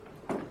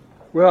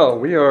Well,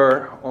 we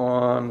are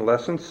on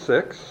lesson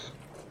 6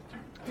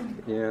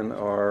 in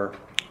our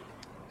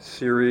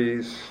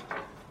series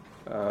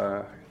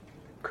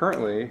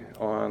currently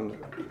on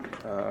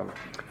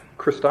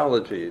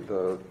Christology,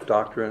 the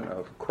doctrine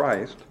of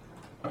Christ.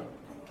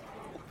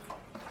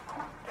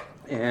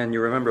 And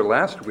you remember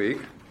last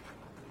week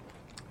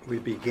we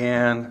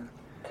began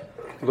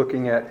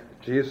looking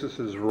at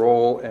Jesus'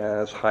 role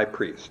as high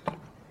priest,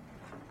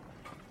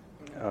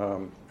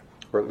 or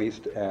at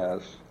least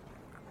as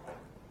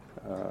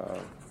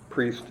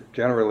priest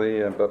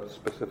generally, but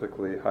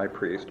specifically high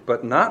priest,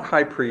 but not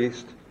high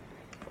priest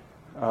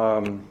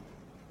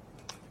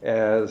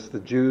as the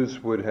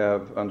Jews would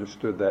have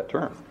understood that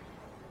term,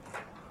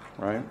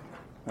 right?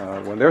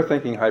 When they're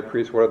thinking high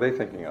priest, what are they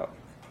thinking of?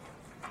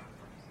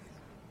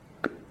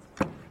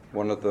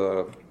 One of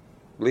the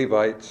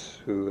Levites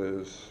who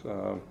is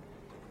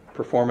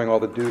performing all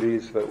the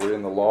duties that were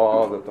in the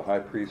law that the high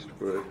priest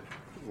would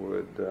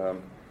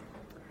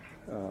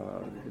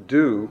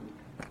do.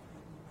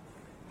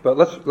 But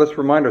let's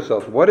remind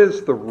ourselves, what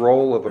is the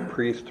role of a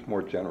priest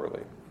more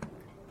generally?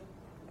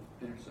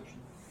 Intercession.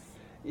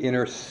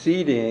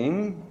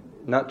 Interceding,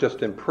 not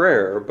just in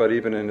prayer, but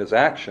even in his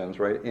actions,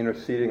 right?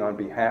 Interceding on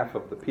behalf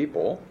of the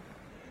people,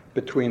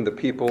 between the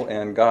people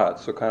and God.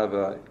 So kind of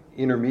an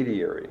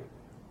intermediary,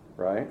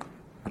 right?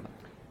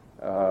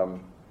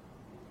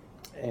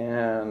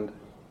 And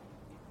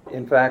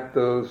in fact,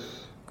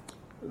 those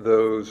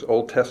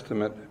Old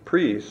Testament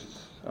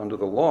priests under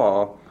the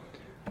law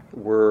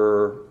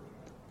were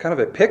kind of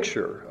a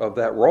picture of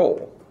that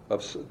role,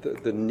 of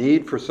the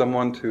need for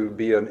someone to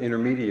be an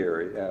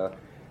intermediary, a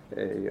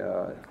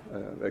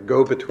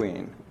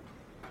go-between.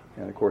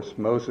 And of course,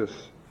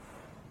 Moses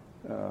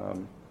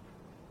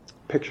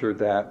pictured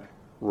that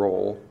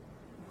role,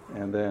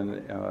 and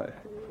then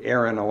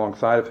Aaron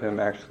alongside of him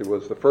actually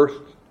was the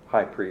first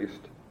high priest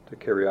to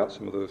carry out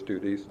some of those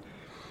duties.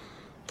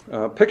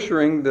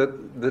 Picturing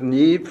the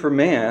need for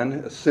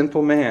man, a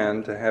sinful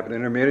man, to have an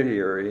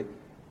intermediary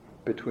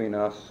between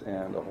us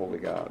and a holy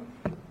God,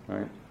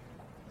 right?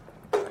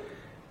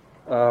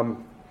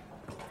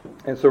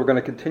 And so we're going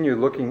to continue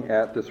looking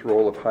at this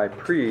role of high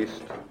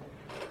priest.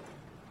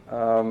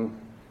 Something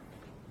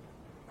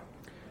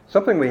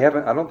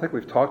I don't think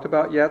we've talked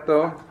about yet,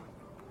 though,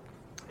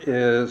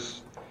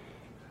 is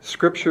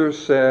Scripture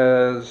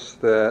says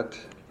that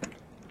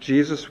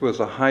Jesus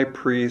was a high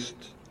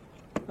priest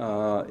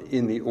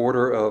in the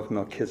order of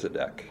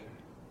Melchizedek.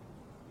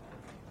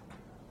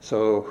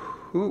 So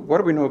what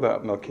do we know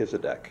about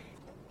Melchizedek?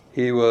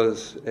 He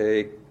was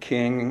a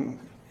king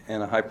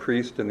and a high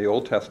priest in the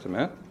Old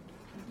Testament.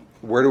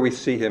 Where do we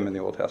see him in the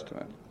Old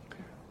Testament?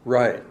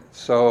 Right.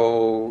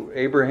 So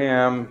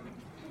Abraham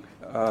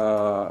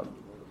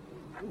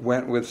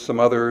went with some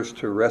others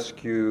to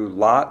rescue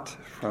Lot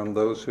from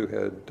those who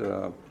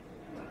had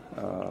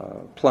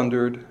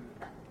plundered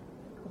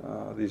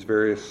these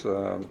various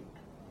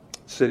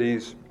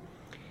cities.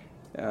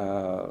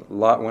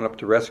 Lot went up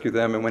to rescue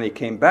them, and when he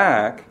came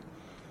back,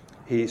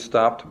 he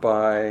stopped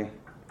by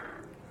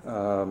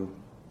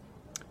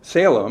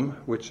Salem,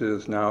 which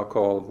is now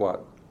called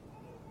what?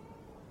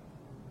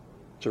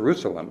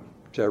 Jerusalem.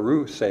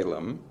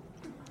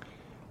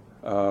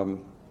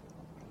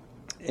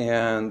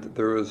 And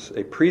there was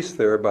a priest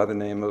there by the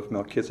name of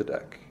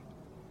Melchizedek.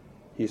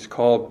 He's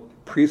called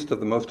priest of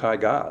the Most High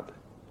God.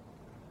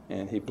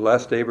 And he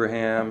blessed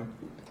Abraham.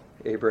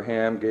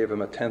 Abraham gave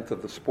him 1/10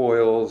 of the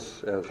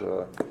spoils as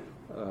a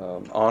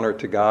honor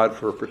to God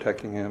for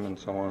protecting him and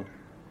so on.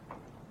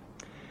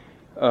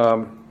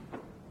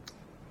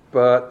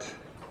 But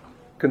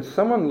can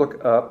someone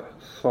look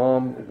up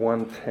Psalm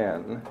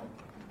 110,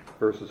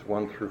 verses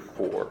 1 through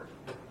 4?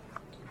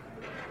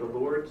 The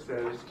Lord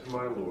says to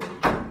my Lord,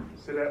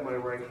 sit at my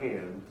right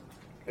hand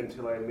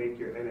until I make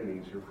your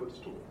enemies your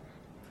footstool.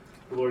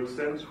 The Lord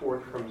sends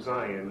forth from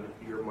Zion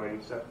your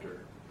mighty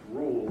scepter.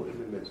 Rule in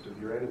the midst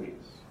of your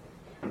enemies.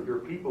 Your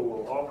people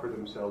will offer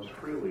themselves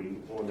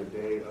freely on the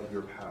day of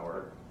your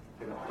power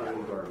in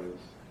holy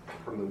garments.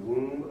 From the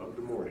womb of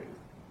the morning,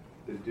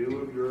 the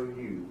dew of your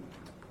youth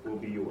will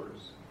be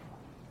yours.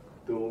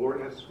 The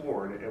Lord has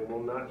sworn and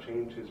will not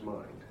change his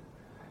mind.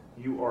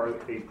 You are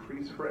a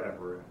priest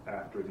forever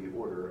after the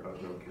order of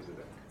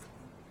Melchizedek.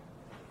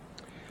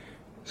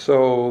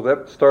 So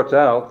that starts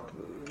out,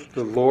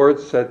 the Lord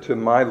said to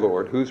my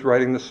Lord. Who's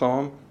writing the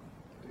psalm?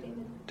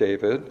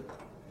 David.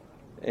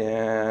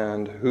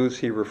 And who's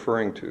he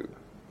referring to?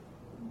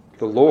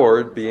 The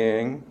Lord,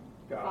 being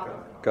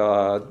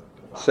God,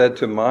 said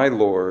to my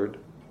Lord,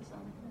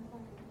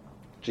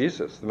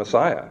 Jesus, the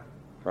Messiah,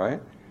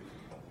 right?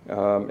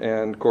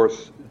 And of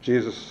course,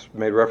 Jesus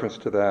made reference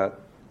to that,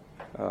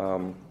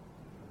 kind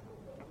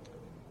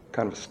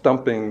of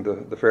stumping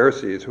the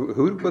Pharisees.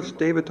 Who was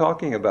David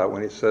talking about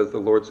when he says the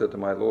Lord said to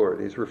my Lord?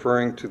 He's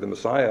referring to the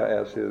Messiah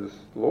as his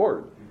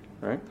Lord,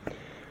 right?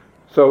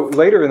 So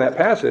later in that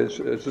passage,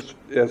 as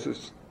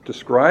it's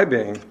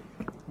describing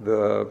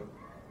the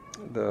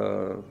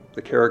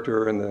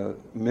character and the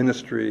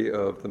ministry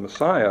of the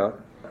Messiah,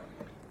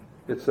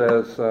 it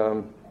says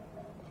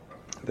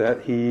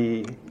that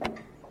he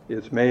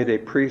is made a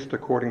priest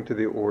according to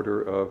the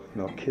order of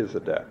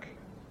Melchizedek.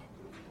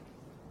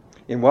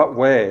 In what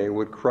way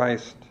would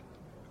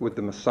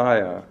the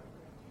Messiah,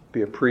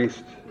 be a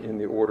priest in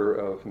the order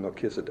of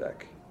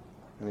Melchizedek?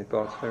 Any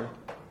thoughts there?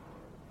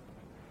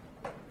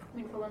 I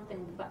mean, for one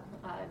thing,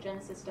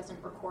 Genesis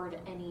doesn't record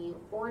any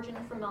origin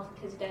for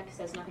Melchizedek,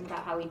 says nothing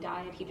about how he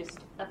died. He just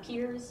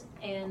appears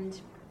and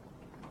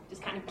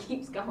just kind of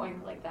keeps going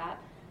like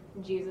that.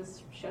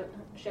 Jesus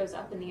shows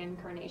up in the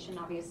incarnation.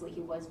 Obviously,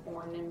 he was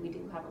born, and we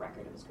do have a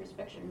record of his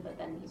crucifixion, but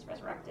then he's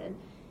resurrected,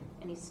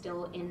 and he's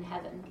still in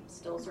heaven,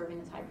 still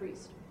serving as high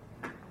priest.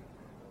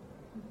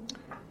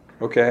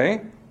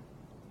 Okay.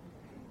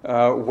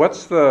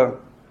 What's the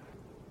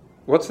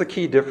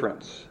key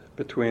difference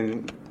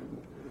between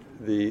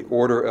the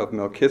order of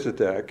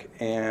Melchizedek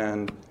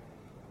and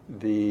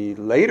the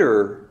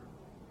later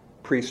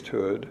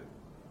priesthood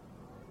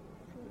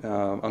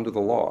under the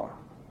law?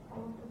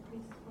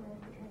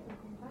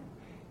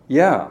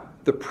 Yeah,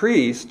 the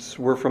priests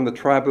were from the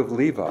tribe of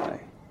Levi.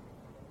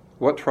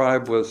 What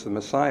tribe was the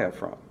Messiah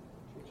from?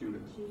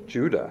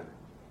 Judah.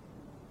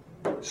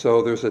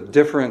 So there's a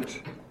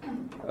different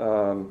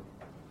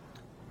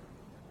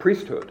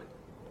priesthood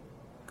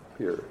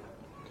here.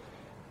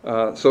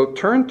 So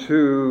turn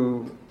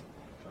to,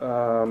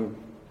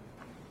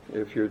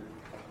 if you're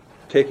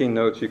taking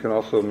notes, you can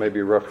also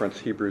maybe reference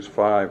Hebrews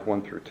 5,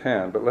 1 through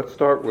 10. But let's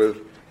start with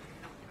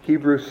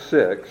Hebrews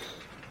 6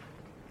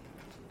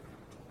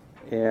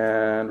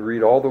 and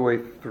read all the way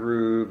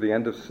through the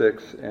end of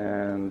 6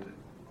 and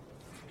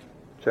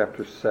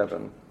chapter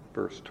 7,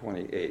 verse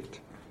 28.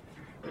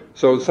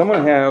 So does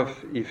someone have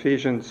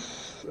Hebrews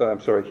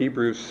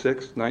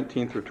 6,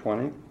 19 through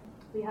 20?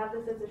 We have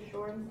this as a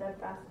sure and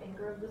steadfast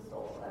anchor of the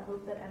soul, a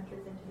hope that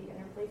enters into the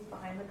inner place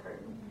behind the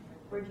curtain,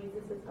 where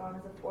Jesus has gone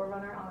as a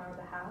forerunner on our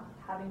behalf,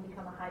 having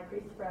become a high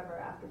priest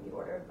forever after the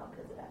order of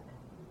Melchizedek.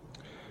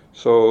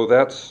 So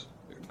that's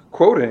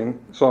quoting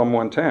Psalm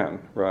 110,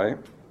 right?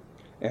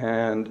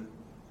 And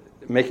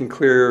making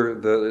clear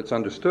that it's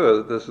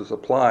understood this is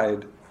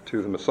applied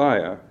to the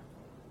Messiah,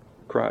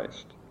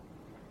 Christ.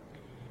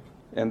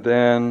 And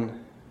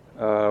then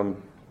I'll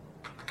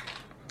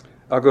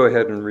go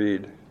ahead and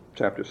read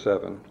chapter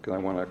 7, because I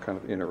want to kind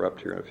of interrupt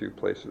here in a few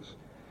places.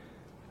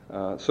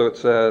 So it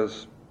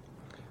says,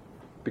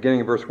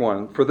 beginning in verse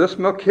 1, "For this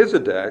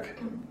Melchizedek,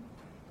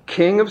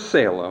 king of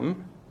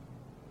Salem,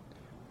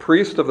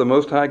 priest of the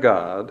Most High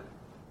God,"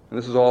 and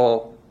this is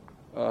all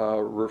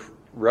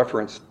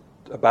referenced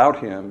about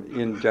him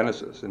in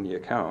Genesis, in the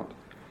account,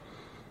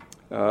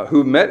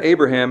 "who met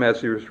Abraham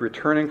as he was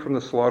returning from the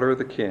slaughter of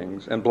the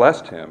kings, and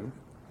blessed him,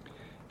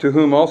 to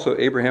whom also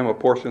Abraham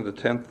apportioned the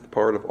 10th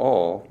part of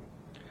all,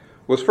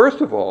 was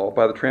first of all,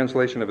 by the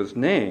translation of his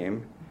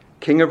name,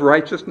 King of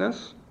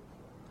Righteousness,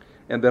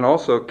 and then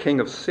also King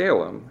of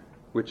Salem,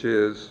 which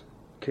is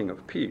King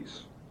of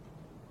Peace."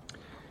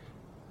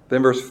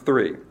 Then verse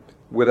 3,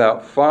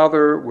 "Without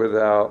father,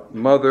 without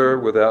mother,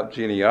 without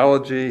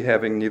genealogy,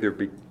 having neither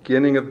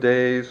beginning of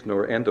days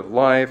nor end of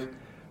life,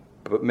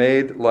 but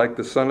made like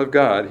the Son of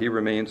God, he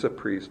remains a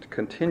priest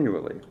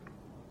continually."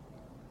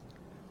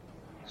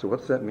 So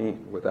what's that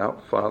mean?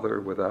 Without father,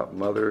 without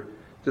mother?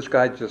 This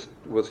guy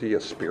was he a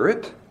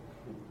spirit?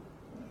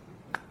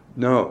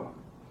 No.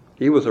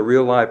 He was a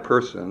real live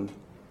person.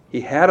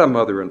 He had a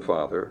mother and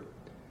father.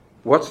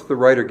 What's the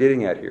writer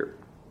getting at here?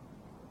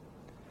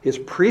 His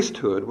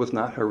priesthood was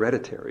not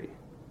hereditary.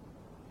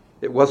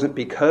 It wasn't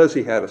because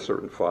he had a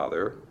certain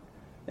father,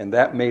 and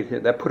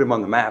that put him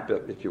on the map,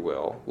 if you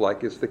will,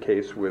 like is the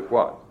case with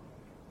what?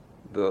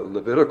 The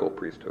Levitical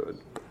priesthood.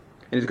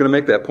 And he's going to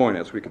make that point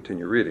as we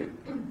continue reading.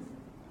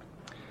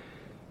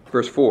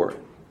 Verse 4,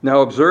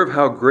 "Now observe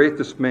how great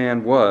this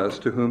man was,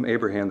 to whom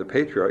Abraham the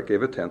patriarch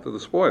gave a tenth of the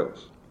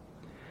spoils.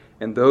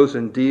 And those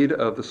indeed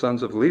of the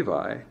sons of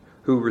Levi,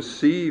 who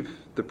receive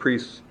the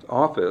priest's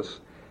office,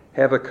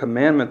 have a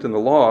commandment in the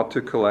law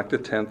to collect a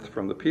tenth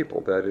from the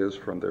people, that is,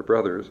 from their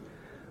brothers,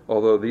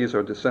 although these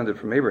are descended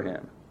from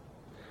Abraham.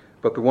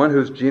 But the one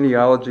whose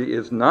genealogy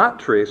is not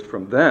traced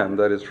from them,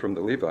 that is, from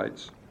the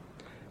Levites,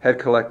 had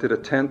collected a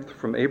tenth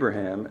from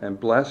Abraham and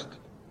blessed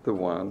the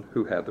one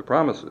who had the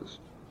promises."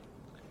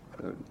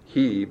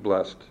 He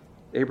blessed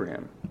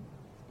Abraham.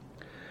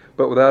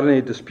 "But without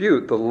any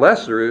dispute, the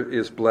lesser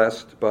is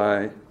blessed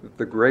by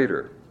the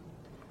greater.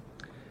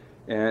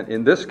 And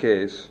in this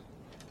case,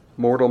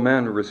 mortal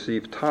men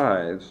receive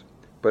tithes,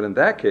 but in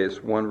that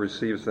case, one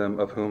receives them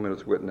of whom it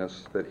is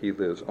witness that he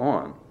lives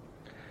on.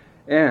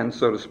 And,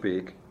 so to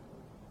speak,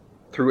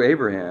 through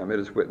Abraham it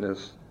is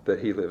witness that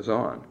he lives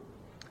on.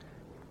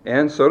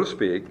 And, so to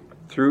speak,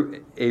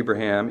 through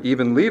Abraham,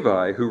 even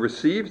Levi, who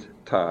received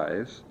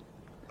tithes,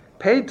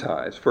 paid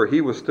tithes, for he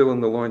was still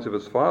in the loins of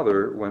his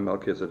father when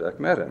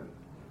Melchizedek met him."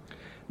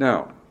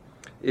 Now,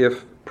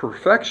 if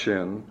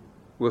perfection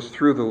was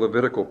through the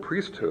Levitical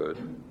priesthood,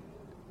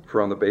 for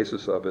on the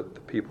basis of it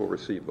the people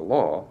received the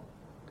law,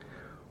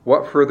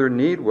 what further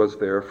need was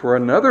there for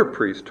another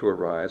priest to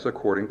arise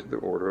according to the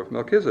order of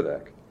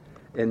Melchizedek,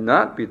 and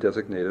not be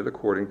designated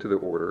according to the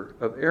order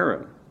of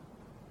Aaron?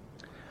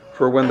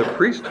 For when the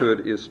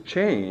priesthood is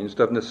changed,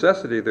 of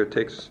necessity there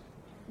takes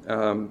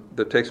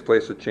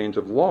place a change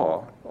of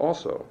law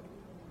also.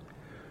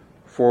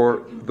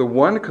 For the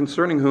one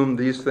concerning whom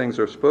these things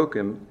are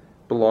spoken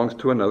belongs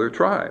to another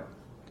tribe,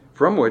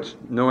 from which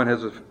no one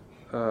has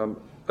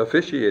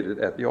officiated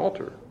at the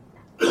altar.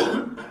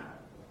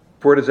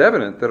 For it is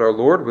evident that our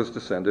Lord was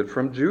descended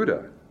from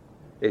Judah,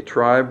 a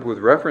tribe with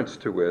reference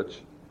to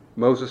which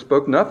Moses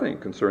spoke nothing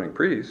concerning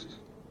priests.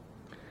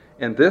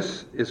 And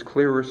this is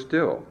clearer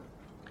still.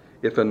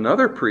 If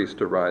another priest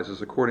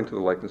arises according to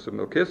the likeness of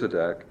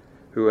Melchizedek,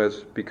 who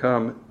has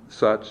become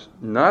such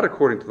not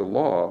according to the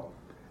law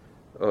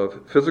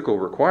of physical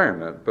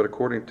requirement, but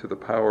according to the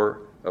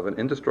power of an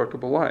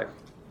indestructible life.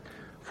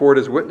 For it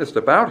is witnessed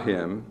about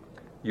him,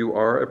 you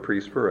are a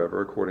priest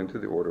forever according to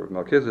the order of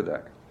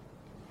Melchizedek.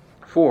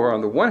 For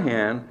on the one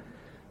hand,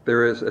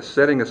 there is a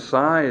setting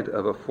aside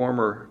of a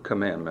former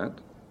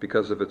commandment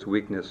because of its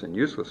weakness and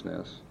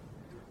uselessness,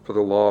 for the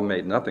law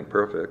made nothing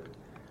perfect.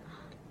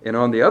 And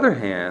on the other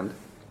hand,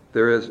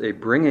 there is a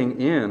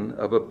bringing in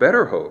of a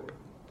better hope,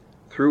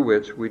 through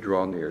which we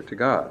draw near to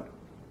God.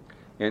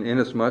 And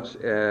inasmuch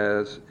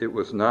as it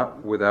was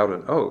not without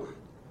an oath,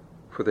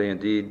 for they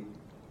indeed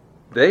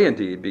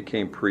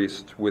became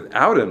priests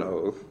without an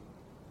oath.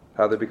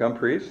 How did they become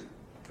priests?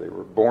 They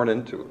were born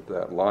into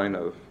that line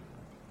of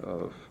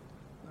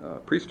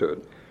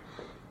priesthood.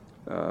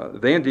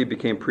 They indeed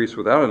became priests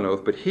without an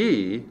oath, but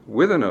he,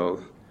 with an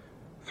oath,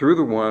 through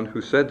the one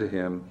who said to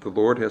him, "The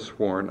Lord has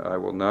sworn, I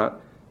will not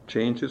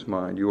change his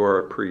mind. You are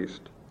a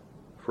priest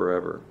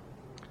forever."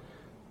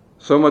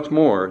 So much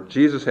more,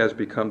 Jesus has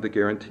become the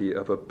guarantee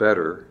of a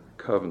better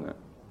covenant.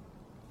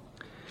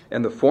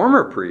 And the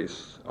former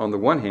priests, on the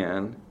one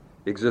hand,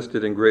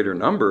 existed in greater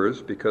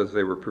numbers because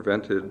they were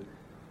prevented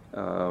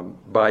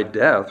by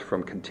death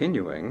from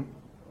continuing.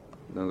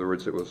 In other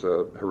words, it was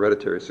a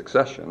hereditary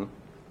succession.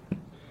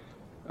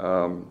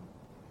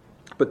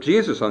 But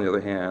Jesus, on the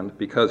other hand,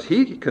 because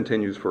he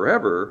continues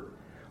forever,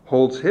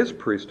 holds his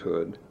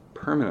priesthood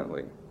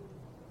permanently.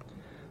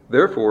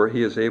 Therefore,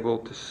 he is able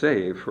to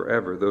save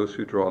forever those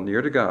who draw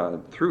near to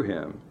God through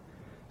him,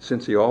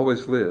 since he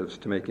always lives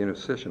to make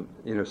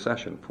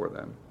intercession for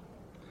them.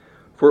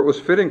 For it was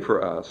fitting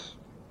for us,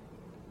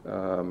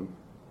 to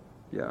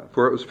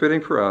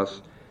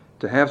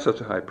have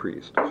such a high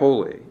priest,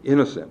 holy,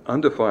 innocent,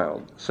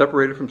 undefiled,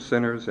 separated from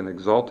sinners and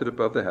exalted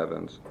above the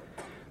heavens,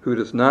 who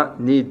does not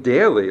need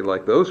daily,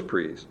 like those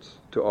priests,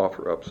 to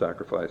offer up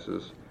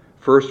sacrifices,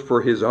 first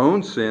for his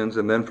own sins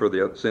and then for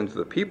the sins of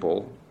the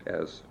people,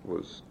 as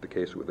was the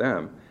case with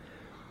them,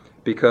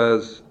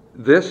 because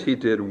this he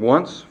did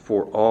once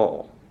for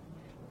all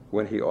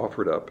when he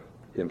offered up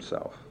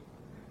himself.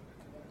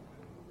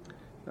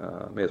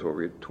 May as well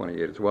read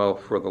 28 as well.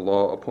 For the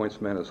law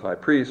appoints men as high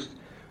priests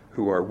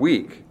who are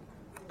weak,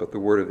 but the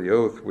word of the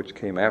oath which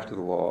came after the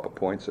law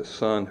appoints a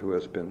son who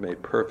has been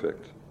made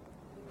perfect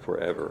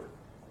forever.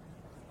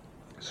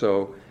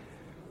 So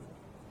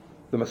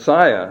the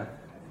Messiah,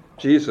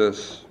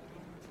 Jesus,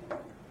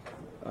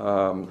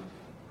 had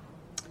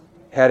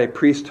a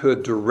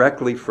priesthood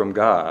directly from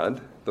God,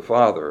 the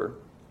Father.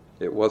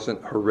 It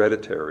wasn't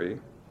hereditary.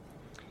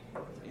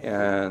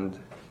 And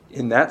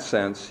in that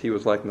sense, he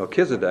was like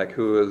Melchizedek,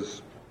 who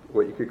is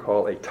what you could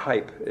call a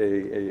type,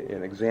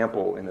 an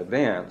example in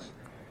advance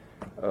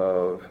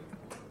of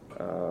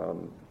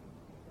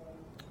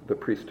the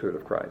priesthood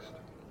of Christ.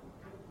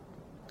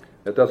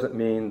 It doesn't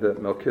mean that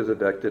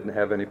Melchizedek didn't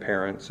have any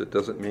parents. It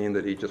doesn't mean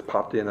that he just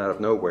popped in out of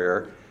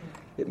nowhere.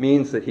 It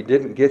means that he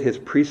didn't get his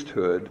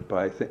priesthood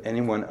by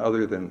anyone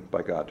other than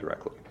by God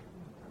directly.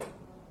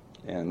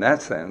 And in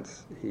that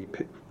sense, he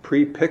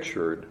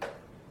pre-pictured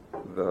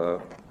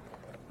the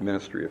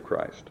ministry of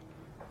Christ.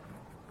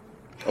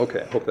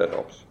 Okay, I hope that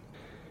helps.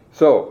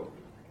 So,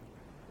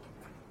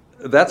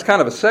 that's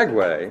kind of a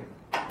segue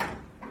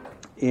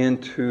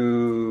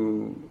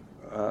into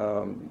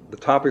the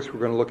topics we're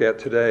going to look at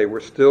today. We're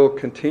still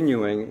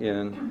continuing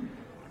in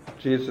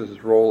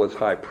Jesus' role as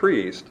high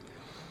priest,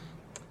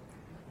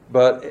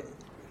 but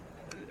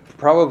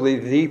probably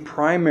the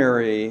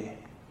primary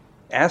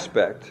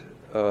aspect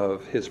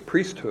of his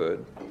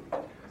priesthood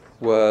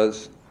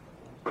was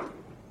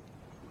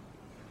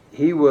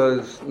he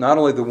was not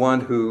only the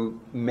one who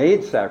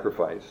made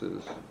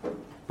sacrifices,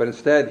 but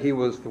instead he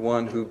was the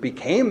one who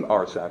became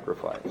our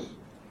sacrifice.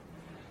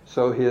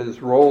 So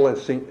his role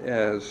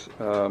as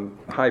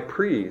high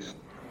priest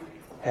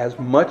has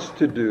much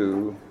to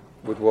do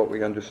with what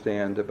we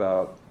understand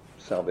about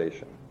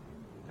salvation,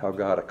 how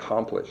God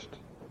accomplished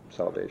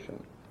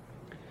salvation.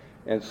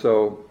 And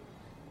so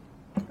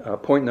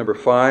point number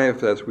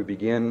 5, as we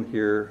begin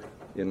here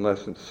in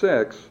lesson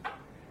 6,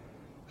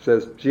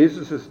 says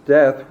Jesus'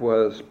 death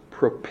was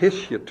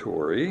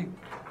propitiatory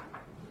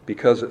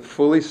because it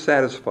fully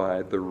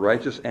satisfied the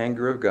righteous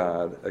anger of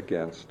God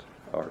against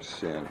our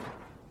sin.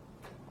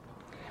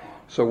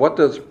 So what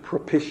does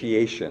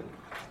propitiation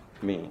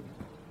mean?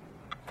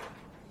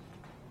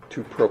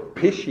 To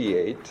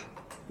propitiate,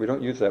 we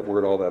don't use that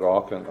word all that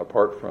often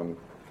apart from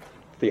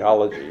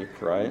theology,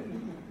 right?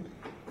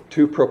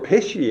 To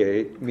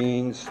propitiate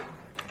means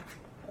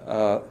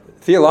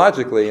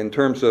Theologically, in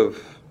terms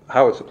of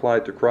how it's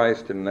applied to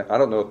Christ, and I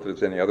don't know if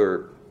there's any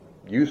other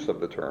use of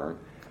the term,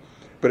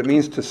 but it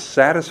means to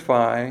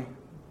satisfy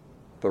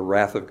the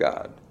wrath of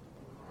God.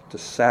 To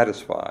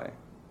satisfy.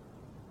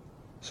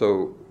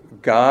 So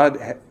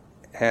God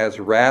has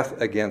wrath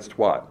against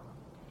what?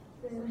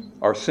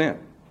 Our sin.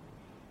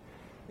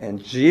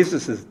 And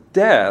Jesus'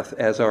 death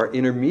as our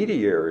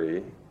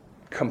intermediary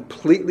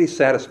completely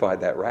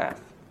satisfied that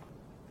wrath.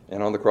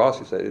 And on the cross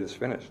he said, it is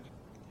finished.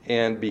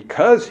 And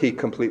because he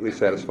completely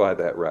satisfied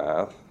that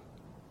wrath,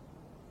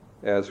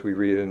 as we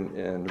read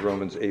in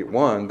Romans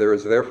 8:1, there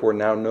is therefore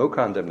now no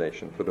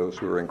condemnation for those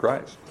who are in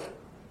Christ.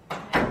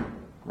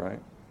 Right?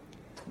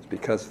 It's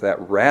because that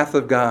wrath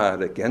of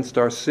God against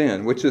our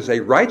sin, which is a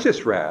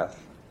righteous wrath,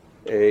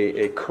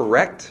 a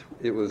correct,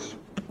 it was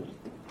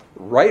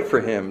right for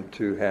him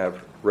to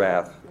have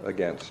wrath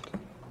against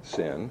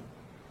sin.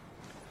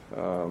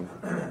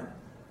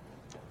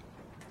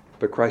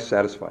 But Christ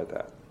satisfied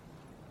that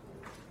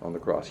on the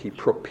cross. He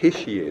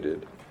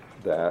propitiated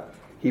that.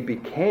 He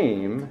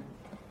became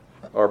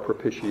our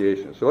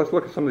propitiation. So let's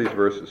look at some of these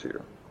verses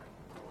here.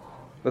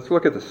 Let's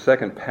look at the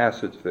second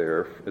passage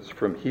there. It's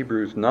from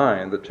Hebrews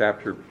 9, the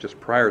chapter just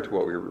prior to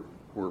what we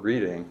were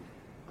reading.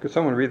 Could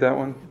someone read that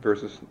one,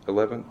 verses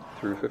 11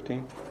 through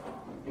 15?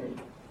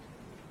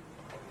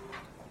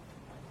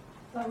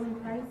 But when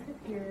Christ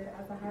appeared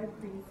as a high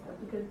priest of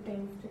the good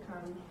things to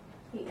come,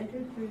 he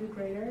entered through the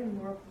greater and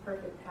more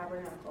perfect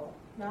tabernacle,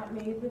 not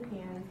made with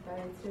hands, that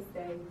is to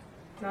say,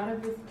 not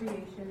of this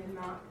creation, and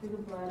not through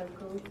the blood of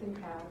goats and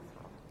calves,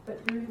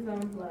 but through his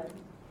own blood.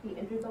 He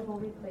entered the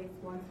holy place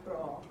once for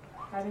all,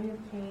 having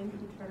obtained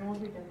eternal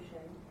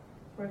redemption.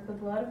 For if the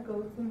blood of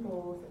goats and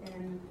bulls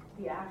and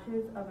the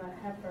ashes of a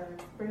heifer,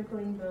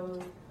 sprinkling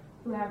those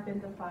who have been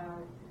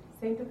defiled,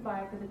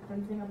 sanctify for the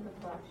cleansing of the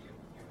flesh,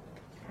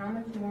 how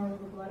much more will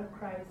the blood of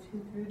Christ, who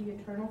through the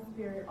eternal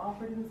Spirit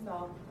offered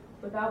himself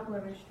without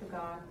blemish to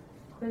God,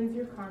 cleanse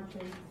your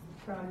conscience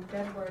from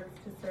dead works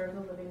to serve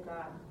the living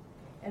God?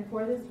 And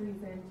for this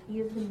reason, he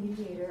is the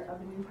mediator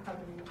of a new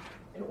covenant,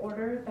 in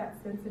order that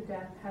since a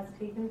death has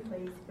taken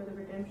place for the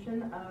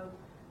redemption of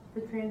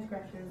the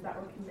transgressions that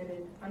were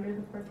committed under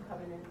the first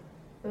covenant,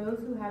 those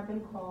who have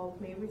been called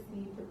may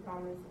receive the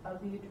promise of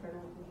the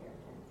eternal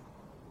inheritance.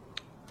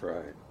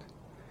 Right.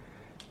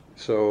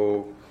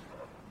 So,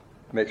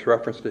 makes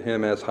reference to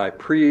him as high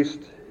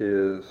priest.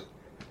 His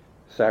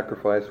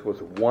sacrifice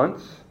was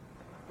once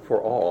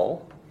for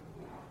all,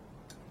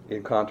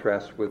 in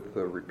contrast with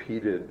the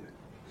repeated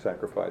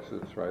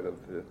sacrifices, right, of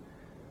the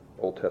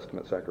Old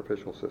Testament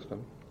sacrificial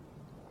system.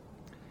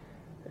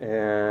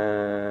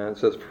 And it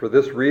says, for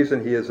this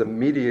reason he is a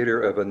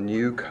mediator of a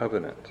new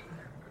covenant.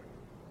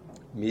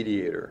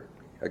 Mediator,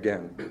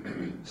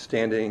 again,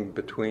 standing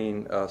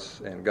between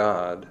us and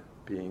God,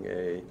 being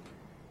a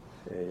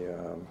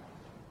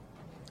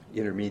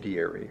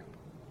intermediary.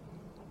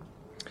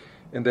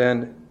 And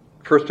then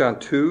 1 John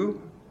 2,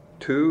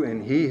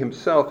 and he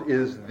himself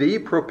is the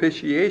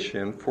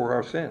propitiation for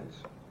our sins.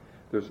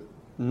 There's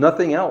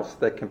nothing else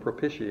that can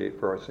propitiate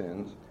for our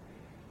sins,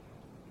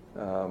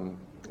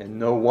 and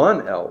no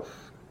one else,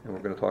 and we're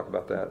going to talk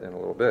about that in a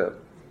little bit,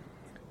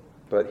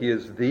 but he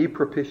is the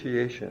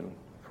propitiation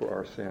for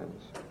our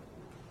sins.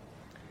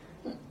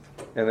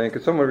 And then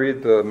could someone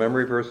read the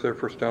memory verse there,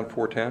 1 John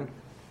 4:10?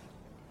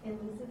 And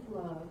this is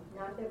love,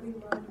 not that we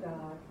loved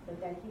God,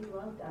 but that he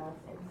loved us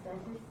and sent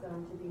his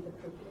Son to be the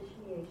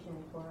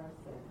propitiation for our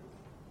sins.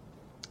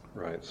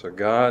 Right, so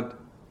God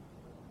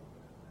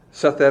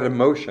set that in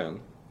motion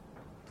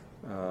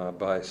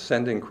by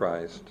sending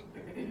Christ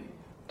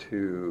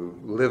to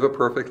live a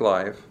perfect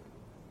life,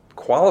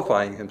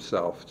 qualifying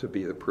himself to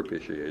be the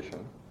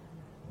propitiation,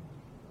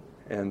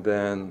 and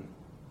then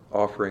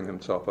offering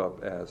himself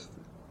up as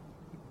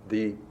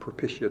the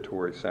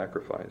propitiatory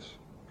sacrifice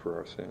for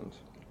our sins.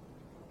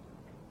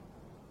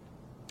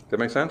 Does that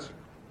make sense?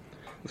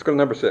 Let's go to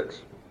number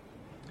 6.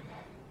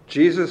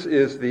 Jesus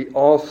is the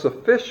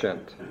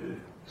all-sufficient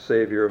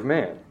Savior of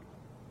man.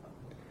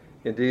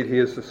 Indeed, he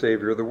is the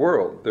Savior of the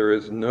world. There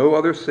is no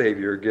other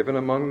Savior given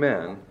among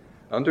men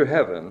under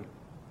heaven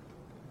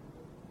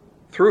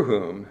through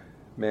whom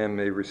man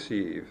may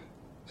receive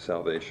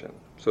salvation.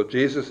 So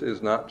Jesus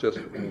is not just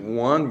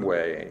one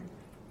way,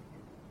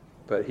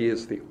 but he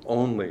is the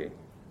only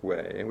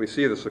way. And we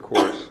see this, of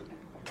course,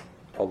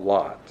 a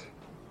lot.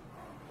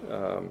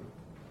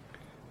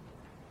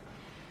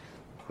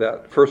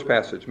 That first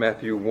passage,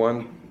 Matthew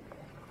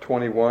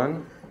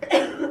 1:21,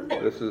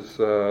 this is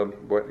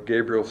what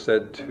Gabriel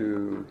said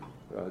to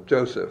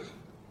Joseph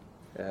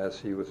as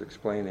he was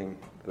explaining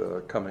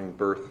the coming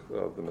birth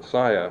of the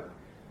Messiah.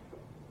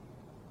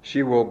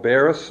 She will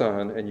bear a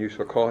son, and you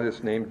shall call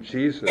his name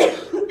Jesus,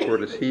 for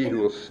it is he who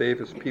will save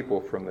his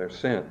people from their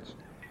sins.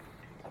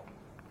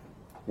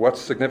 What's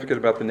significant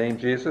about the name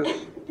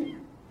Jesus?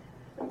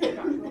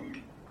 Joshua.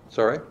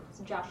 Sorry?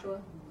 It's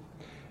Joshua.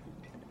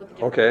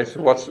 Okay,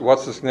 so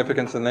what's the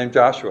significance of the name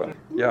Joshua?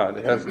 Yeah,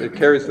 it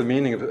carries the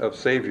meaning of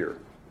Savior.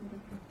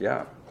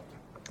 Yeah.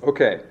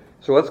 Okay,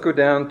 So let's go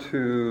down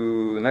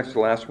to the next to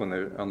last one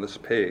there on this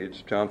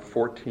page, John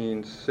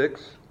 14:6.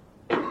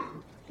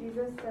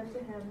 Jesus said to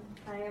him,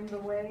 I am the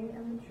way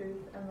and the truth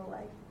and the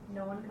life.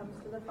 No one comes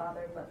to the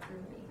Father but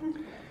through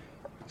me.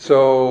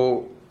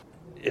 So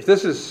if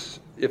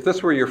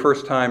this were your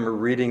first time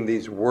reading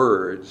these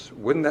words,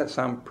 wouldn't that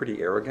sound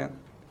pretty arrogant?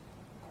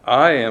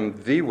 I am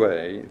the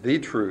way, the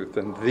truth,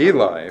 and the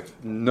life.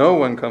 No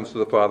one comes to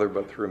the Father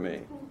but through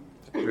me.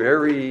 It's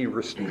very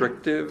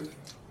restrictive.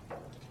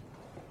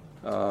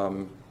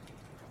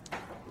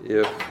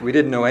 If we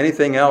didn't know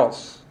anything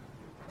else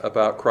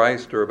about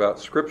Christ or about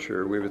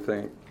Scripture, we would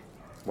think,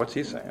 what's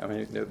he saying? I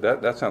mean,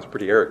 that sounds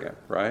pretty arrogant,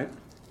 right?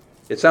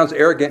 It sounds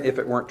arrogant if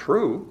it weren't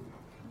true.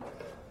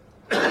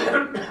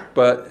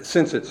 But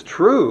since it's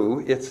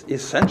true, it's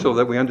essential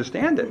that we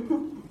understand it,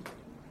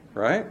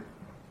 right?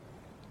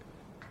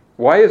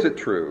 Why is it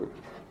true?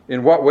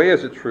 In what way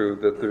is it true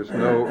that there's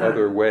no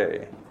other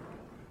way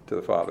to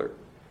the Father?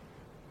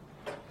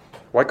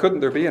 Why couldn't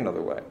there be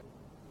another way?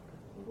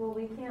 Well,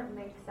 we can't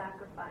make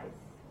sacrifice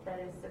that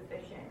is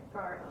sufficient for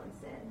our own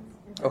sins.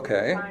 And so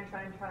Okay. we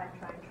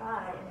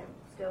try, and it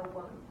still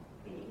won't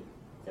be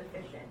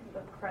sufficient.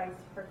 But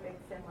Christ's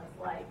perfect sinless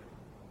life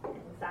and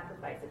the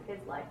sacrifice of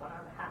his life on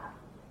our behalf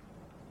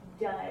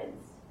does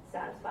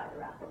satisfy the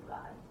wrath of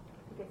God,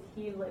 because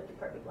he lived a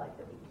perfect life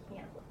that we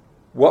can't live.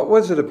 What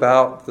was it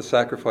about the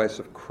sacrifice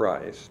of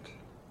Christ,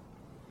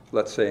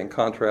 let's say in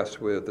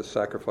contrast with the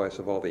sacrifice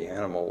of all the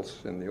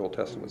animals in the Old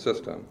Testament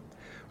system,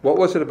 what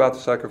was it about the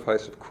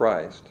sacrifice of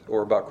Christ,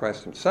 or about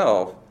Christ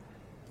himself,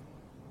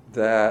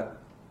 that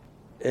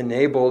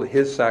enabled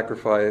his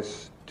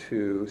sacrifice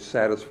to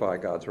satisfy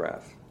God's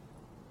wrath?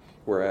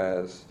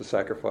 Whereas the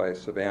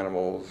sacrifice of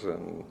animals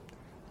and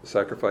the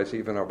sacrifice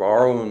even of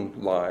our own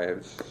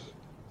lives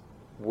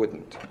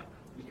wouldn't.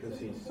 Because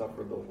he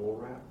suffered the whole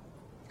wrath?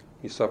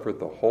 He suffered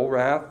the whole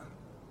wrath.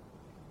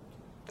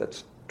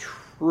 That's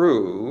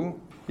true.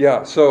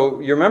 Yeah, so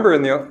you remember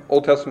in the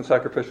Old Testament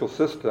sacrificial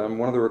system,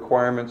 one of the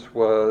requirements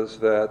was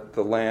that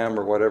the lamb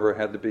or whatever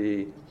had to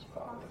be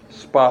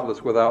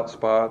spotless, without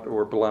spot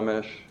or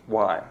blemish.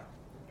 Why?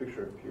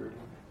 Picture of purity.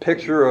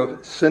 Picture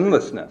of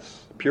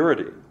sinlessness,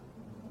 purity,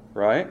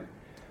 right?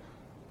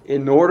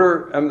 In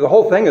order, the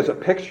whole thing is a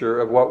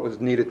picture of what was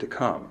needed to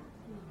come,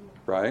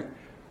 right?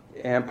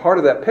 And part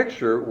of that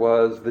picture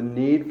was the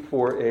need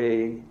for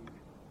a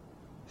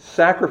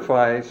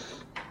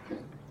sacrifice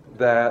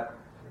that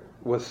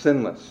was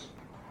sinless.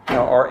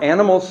 Now, are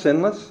animals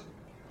sinless?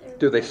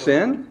 Do they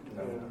sin?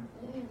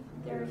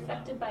 They're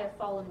affected by a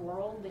fallen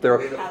world. They're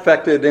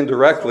affected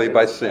indirectly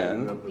by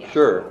sin,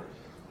 sure.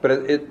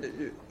 But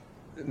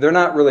they're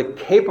not really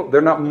capable,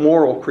 they're not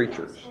moral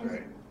creatures,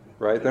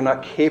 right? They're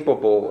not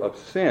capable of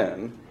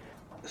sin.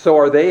 So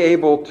are they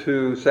able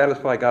to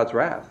satisfy God's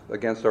wrath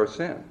against our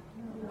sin?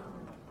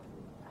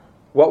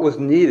 What was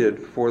needed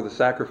for the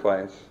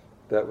sacrifice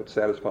that would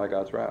satisfy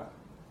God's wrath?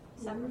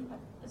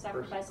 A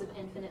sacrifice of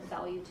infinite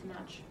value to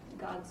match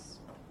God's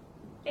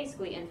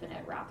basically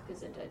infinite wrath,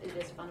 because it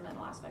is a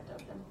fundamental aspect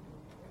of him.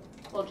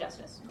 Well,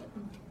 justice.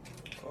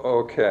 But.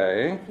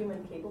 Okay.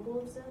 Human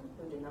capable of sin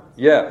who did not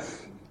sin?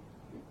 Yes.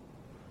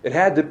 It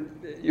had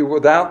to,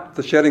 without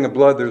the shedding of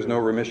blood, there's no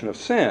remission of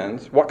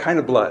sins. What kind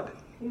of blood?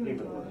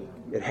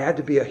 It had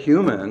to be a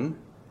human,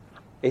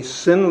 a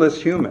sinless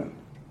human.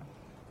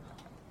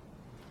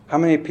 How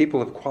many people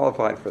have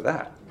qualified for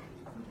that?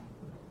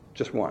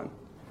 Just one.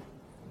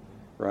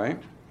 Right?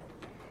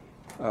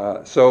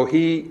 So I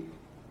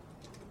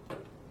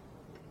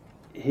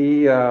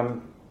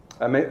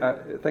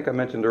think I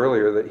mentioned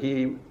earlier that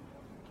he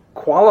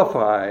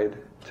qualified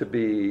to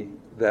be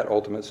that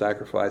ultimate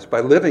sacrifice by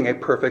living a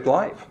perfect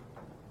life.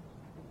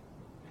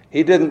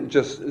 He didn't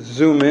just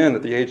zoom in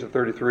at the age of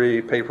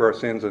 33, pay for our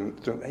sins,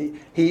 and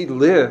he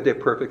lived a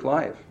perfect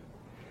life.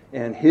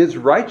 And his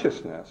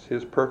righteousness,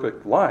 his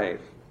perfect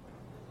life,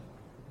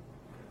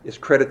 is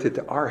credited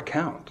to our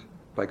account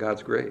by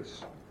God's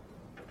grace.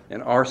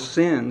 And our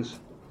sins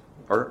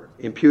are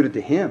imputed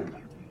to him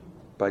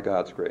by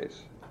God's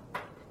grace.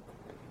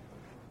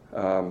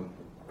 And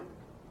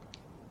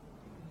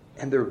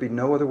there would be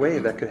no other way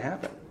that could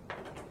happen.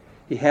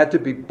 He had to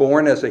be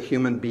born as a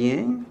human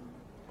being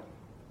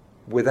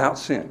without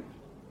sin.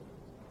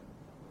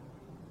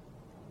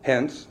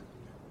 Hence,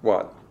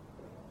 what?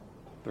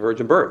 The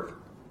virgin birth,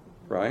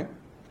 right?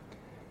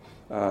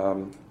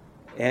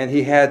 And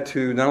he had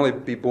to not only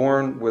be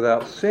born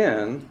without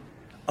sin,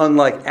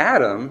 unlike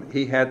Adam,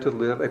 he had to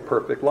live a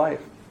perfect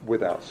life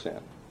without sin.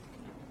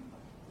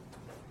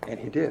 And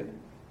he did.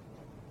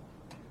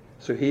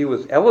 So he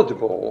was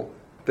eligible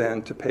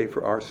then to pay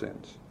for our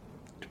sins,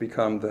 to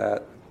become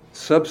that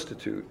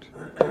substitute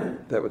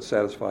that would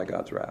satisfy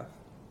God's wrath.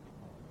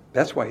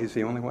 That's why he's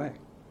the only way.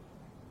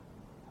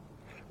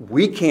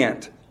 We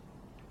can't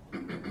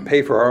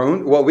pay for our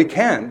own, well, we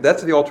can.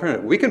 That's the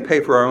alternative. We can pay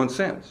for our own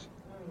sins.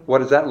 What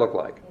does that look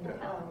like?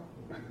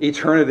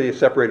 Eternity is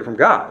separated from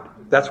God.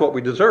 That's what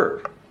we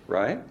deserve,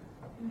 right?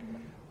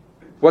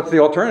 What's the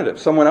alternative?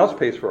 Someone else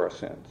pays for our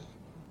sins.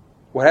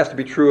 What has to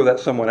be true of that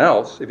someone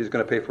else if he's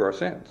going to pay for our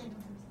sins?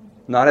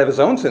 not have his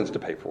own sins to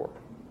pay for,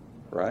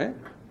 right?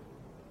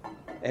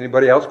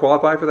 Anybody else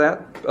qualify for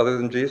that other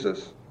than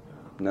Jesus?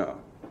 No.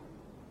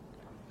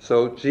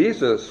 So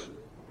Jesus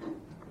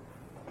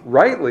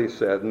rightly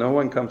said, no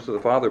one comes to the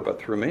Father but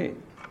through me.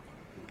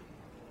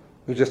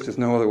 There just is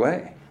no other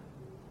way.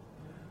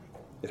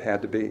 It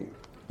had to be.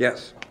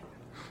 Yes.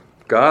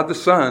 God the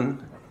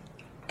Son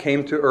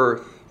came to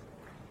earth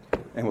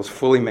and was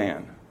fully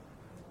man.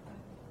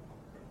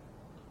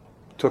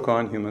 Took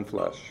on human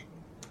flesh.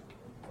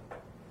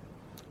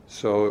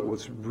 So it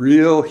was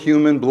real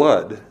human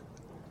blood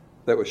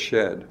that was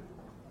shed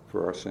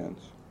for our sins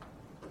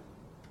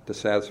to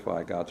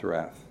satisfy God's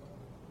wrath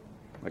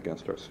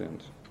against our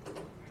sins.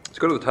 Let's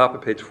go to the top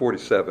of page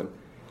 47.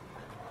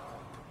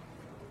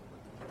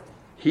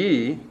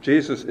 He,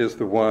 Jesus, is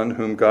the one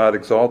whom God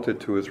exalted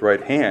to his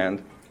right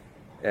hand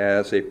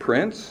as a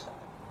prince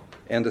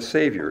and a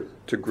savior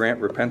to grant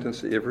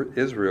repentance to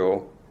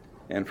Israel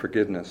and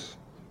forgiveness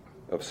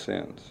of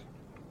sins.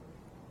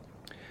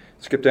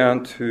 Skip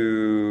down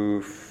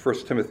to 1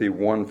 Timothy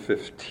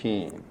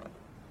 1:15,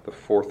 the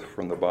fourth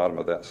from the bottom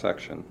of that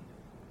section.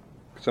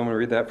 Someone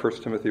read that,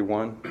 1 Timothy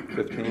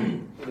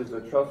 1:15? It is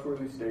a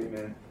trustworthy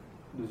statement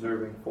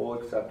deserving full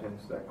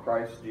acceptance that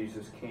Christ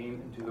Jesus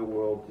came into the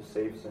world to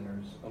save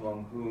sinners,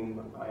 among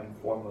whom I am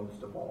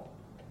foremost of all.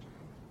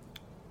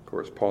 Of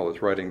course, Paul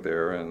is writing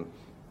there, and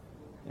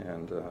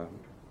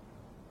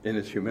in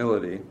his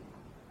humility,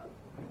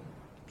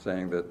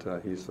 saying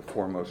that he's the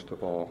foremost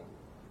of all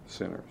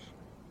sinners.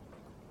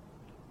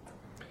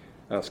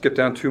 Skip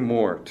down two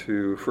more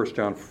to 1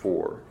 John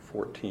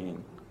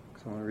 4:14.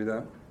 Someone read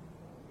that?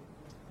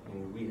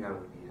 And we have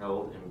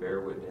beheld and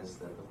bear witness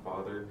that the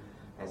Father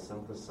has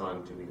sent the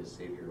Son to be the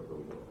Savior of the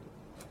world.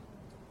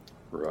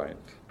 Right.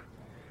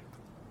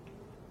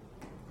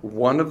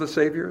 One of the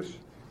Saviors?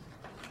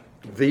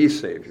 The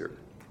Savior,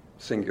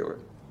 singular,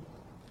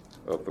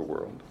 of the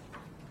world.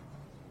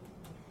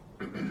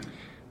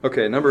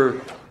 Okay,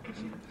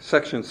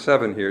 section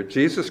 7 here.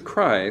 Jesus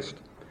Christ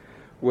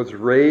was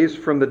raised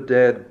from the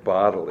dead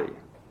bodily,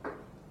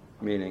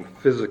 meaning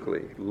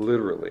physically,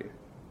 literally,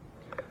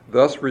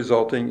 thus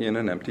resulting in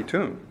an empty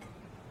tomb.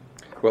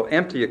 Well,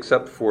 empty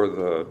except for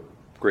the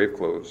grave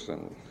clothes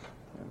and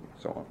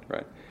so on,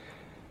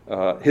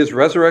 right? His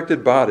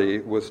resurrected body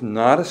was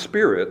not a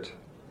spirit,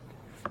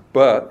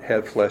 but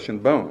had flesh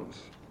and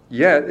bones.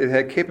 Yet it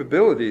had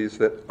capabilities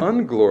that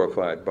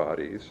unglorified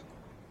bodies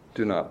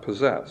do not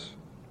possess.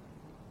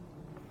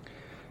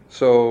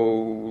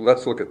 So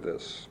let's look at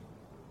this.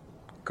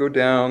 Go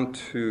down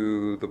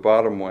to the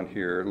bottom one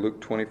here, Luke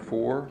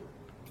 24,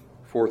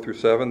 4 through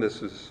 7.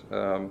 This is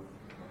the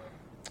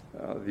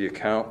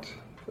account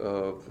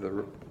of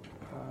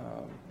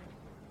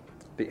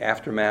the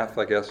aftermath,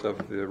 I guess,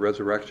 of the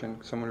resurrection.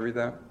 Someone read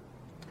that?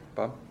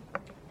 Bob?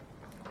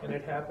 And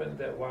it happened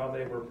that while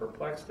they were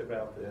perplexed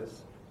about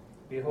this,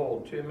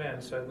 behold, two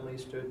men suddenly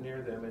stood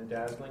near them in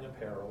dazzling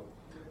apparel.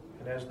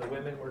 And as the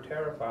women were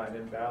terrified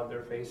and bowed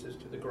their faces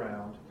to the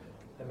ground,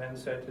 the men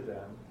said to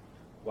them,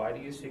 "Why do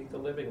you seek the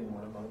living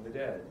one among the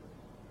dead?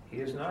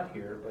 He is not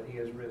here, but he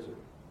is risen.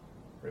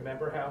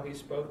 Remember how he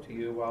spoke to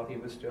you while he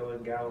was still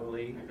in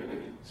Galilee,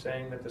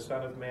 saying that the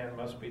Son of Man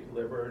must be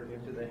delivered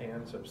into the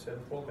hands of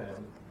sinful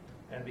men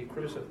and be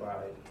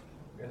crucified,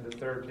 and the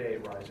third day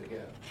rise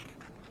again."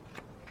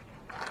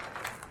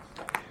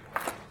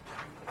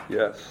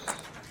 Yes.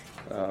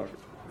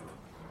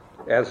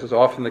 As is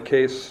often the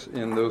case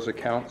in those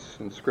accounts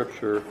in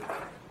Scripture,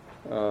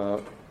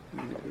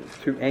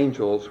 two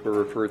angels were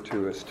referred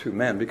to as two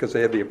men because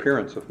they had the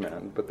appearance of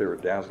men, but they were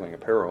dazzling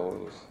apparel.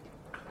 It was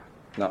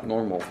not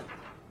normal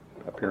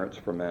appearance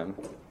for men.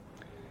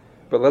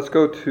 But let's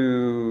go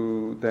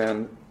to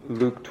then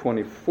Luke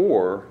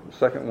 24, the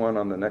second one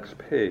on the next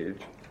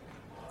page.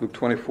 Luke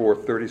 24,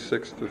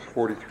 36 through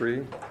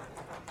 43.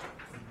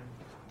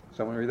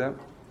 Someone read that?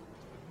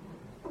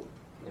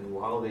 And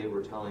while they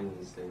were telling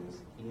these things,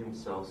 he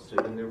himself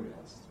stood in their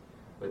midst,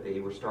 but they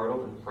were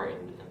startled and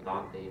frightened and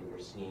thought they were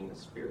seeing a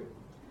spirit.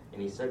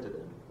 And he said to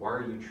them, "Why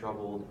are you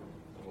troubled,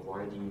 and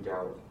why do you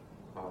doubt?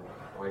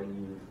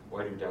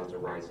 Why do doubts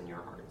arise in your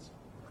hearts?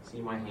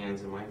 See my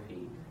hands and my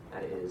feet,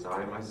 that it is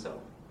I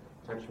myself.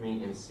 Touch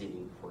me and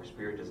see, for a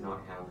spirit does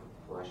not have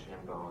flesh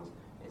and bones,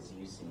 as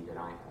you see that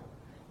I have."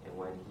 And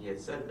when he had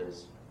said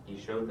this, he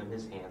showed them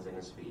his hands and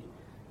his feet.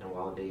 And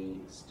while they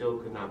still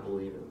could not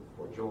believe it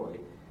for joy,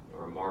 and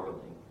were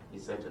marveling, he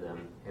said to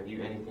them, "Have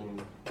you anything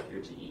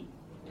here to eat?"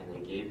 And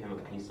they gave him a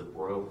piece of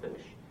broiled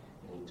fish,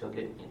 and he took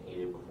it and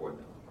ate it before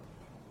them.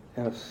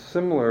 In a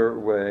similar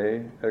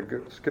way,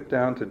 skip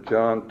down to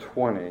John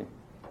 20,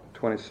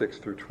 26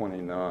 through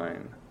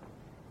 29.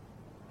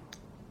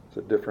 It's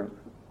a different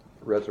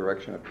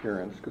resurrection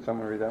appearance. Could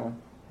someone read that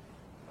one?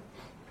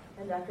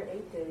 And after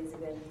 8 days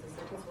again, his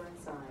disciples were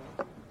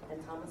inside,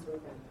 and Thomas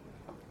with them.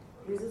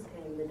 Jesus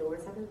came, the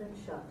doors having been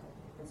shut,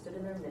 and stood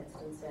in their midst,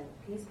 and said,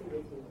 "Peace be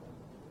with you."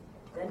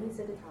 Then he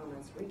said to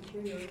Thomas, "Reach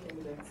here your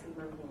finger and see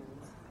my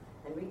hands,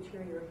 and reach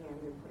here your hand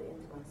and put it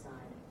into my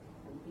side,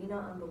 and be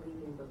not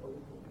unbelieving, but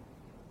believing."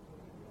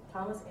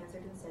 Thomas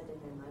answered and said to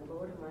him, "My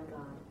Lord and my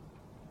God."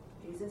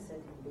 Jesus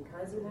said to him,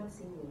 "Because you have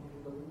seen me, have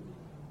you believed?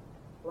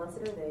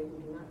 Blessed are they who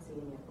do not see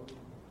and yet believe."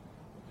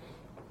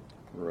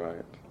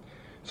 Right.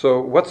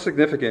 So what's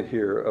significant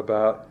here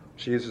about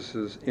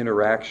Jesus'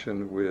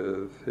 interaction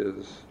with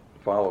his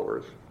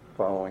followers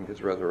following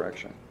his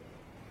resurrection?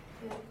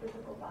 He had a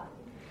physical body.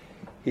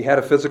 He had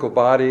a physical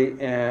body,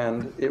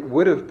 and it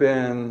would have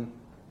been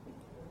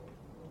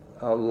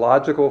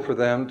logical for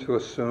them to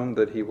assume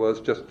that he was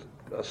just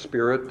a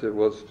spirit. It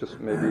was just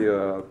maybe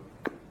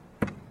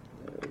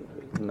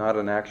not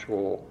an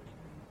actual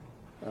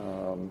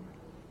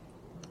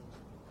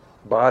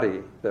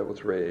body that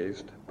was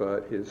raised,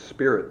 but his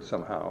spirit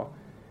somehow.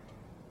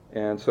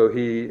 And so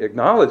he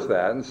acknowledged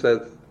that and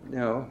said,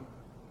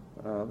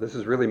 this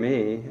is really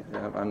me.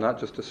 I'm not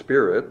just a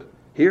spirit.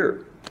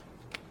 Here,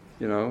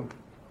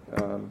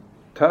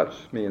 touch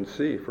me and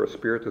see, for a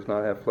spirit does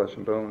not have flesh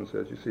and bones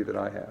as you see that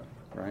I have,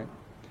 right?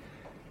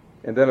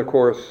 And then, of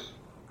course,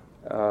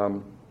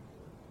 the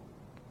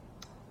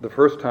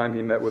first time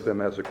he met with them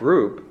as a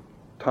group,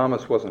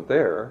 Thomas wasn't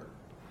there,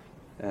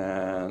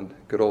 and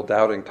good old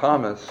doubting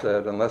Thomas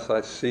said, unless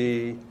I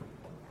see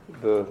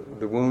the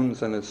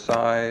wounds in his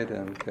side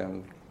and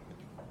can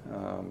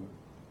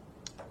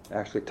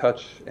actually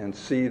touch and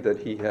see that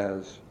he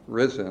has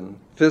risen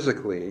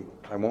physically,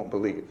 I won't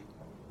believe.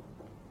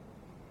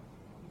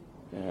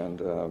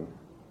 And of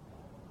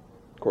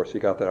course, he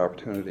got that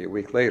opportunity a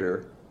week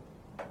later.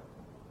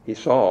 He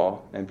saw,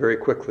 and very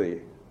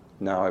quickly,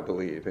 now I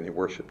believe, and he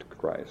worshiped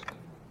Christ.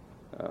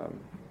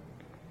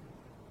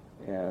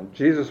 And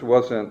Jesus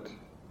wasn't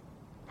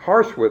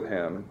harsh with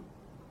him,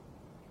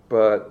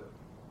 but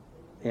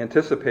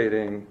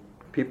anticipating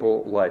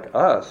people like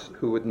us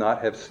who would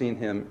not have seen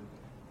him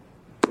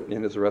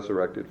in his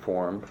resurrected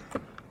form,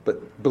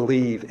 but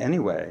believe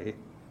anyway.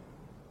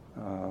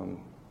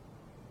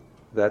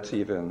 That's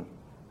even,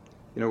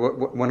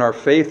 when our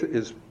faith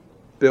is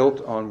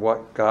built on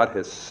what God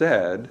has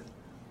said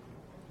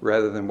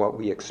rather than what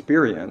we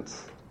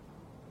experience,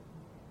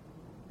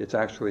 it's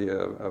actually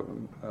a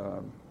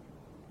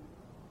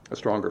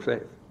stronger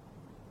faith.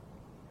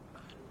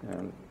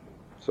 And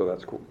so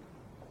that's cool.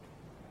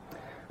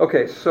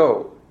 Okay,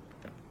 so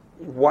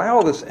why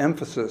all this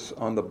emphasis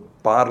on the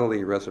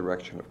bodily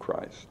resurrection of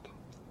Christ?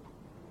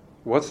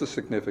 What's the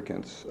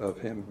significance of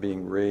him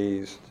being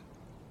raised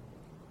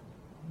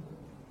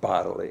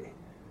bodily?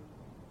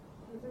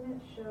 Doesn't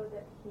it show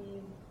that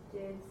he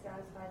did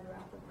satisfy the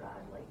wrath of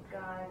God? Like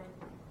God,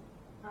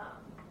 I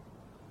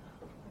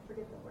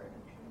forget the word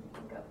I'm trying to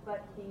think of,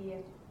 but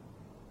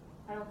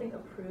I don't think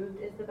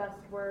approved is the best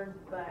word,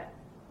 but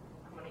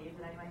I'm going to use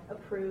it anyway,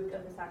 approved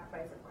of the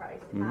sacrifice of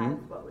Christ as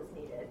what was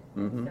needed.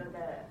 Mm-hmm. So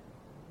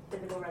the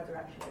physical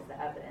resurrection is the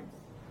evidence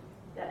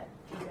that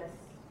Jesus,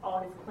 all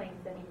his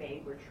claims that he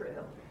made were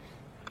true.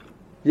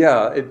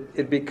 Yeah,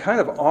 it'd be kind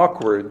of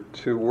awkward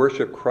to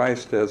worship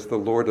Christ as the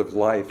Lord of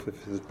life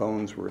if his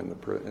bones were in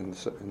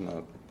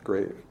the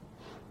grave,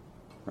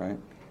 right?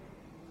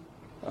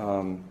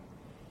 And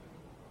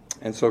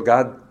so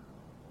God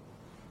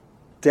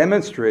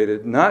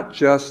demonstrated not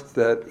just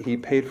that he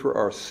paid for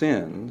our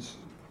sins,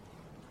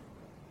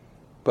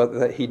 but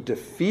that he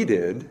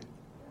defeated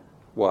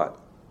what?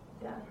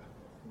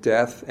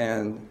 Death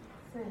and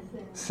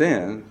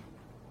sin.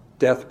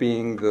 Death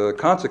being the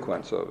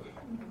consequence of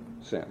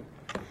sin.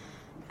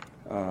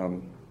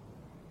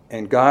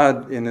 And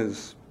God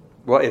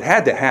it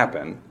had to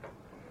happen,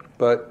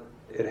 but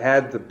it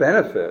had the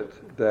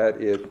benefit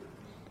that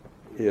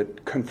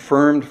it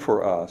confirmed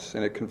for us,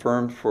 and it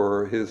confirmed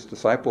for his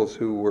disciples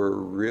who were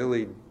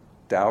really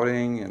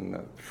doubting and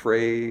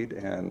afraid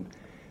and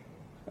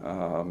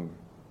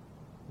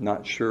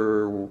not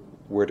sure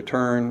where to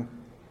turn.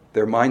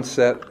 Their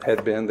mindset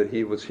had been that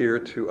he was here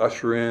to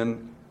usher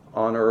in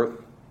on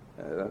earth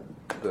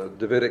the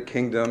Davidic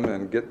kingdom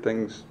and get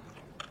things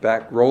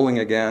back rolling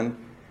again.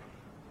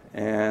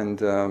 And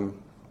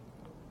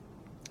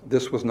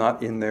this was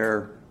not in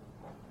their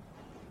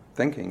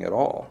thinking at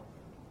all.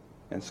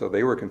 And so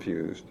they were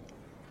confused.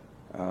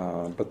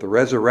 But the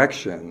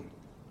resurrection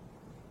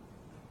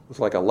was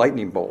like a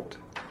lightning bolt.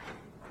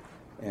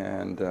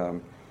 And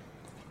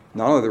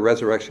not only the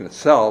resurrection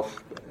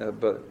itself,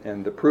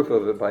 and the proof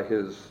of it by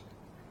his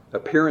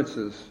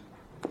appearances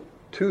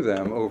to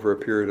them over a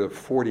period of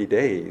 40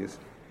 days,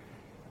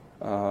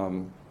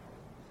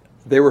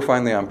 they were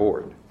finally on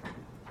board.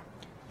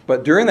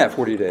 But during that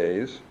 40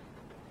 days,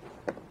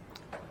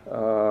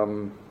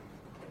 but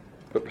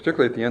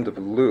particularly at the end of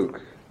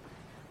Luke,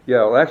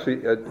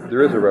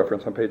 there is a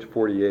reference on page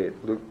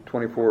 48. Luke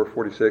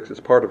 24:46 is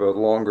part of a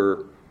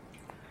longer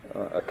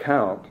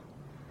account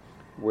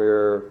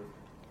where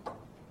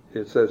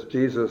it says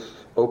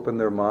Jesus opened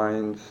their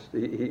minds.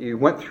 He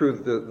went through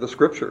the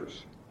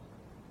scriptures,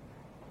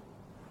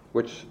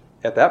 which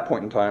at that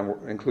point in time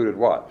included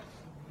what?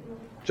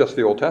 Just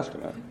the Old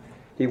Testament.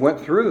 He went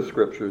through the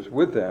scriptures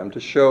with them to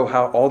show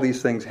how all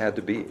these things had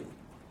to be,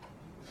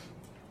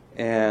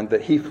 and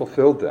that he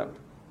fulfilled them.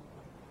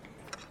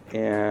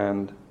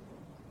 And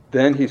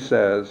then he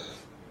says,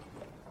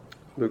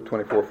 Luke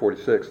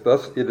 24:46.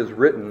 Thus it is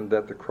written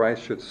that the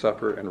Christ should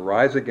suffer and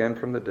rise again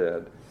from the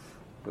dead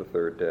the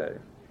third day.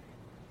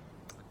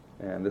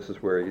 And this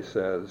is where he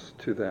says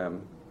to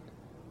them,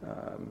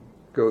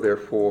 go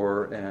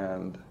therefore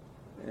and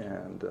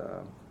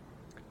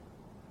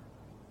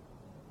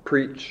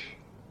preach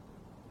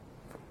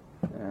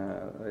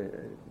the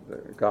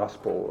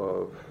gospel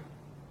of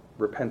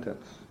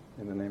repentance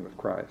in the name of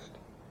Christ,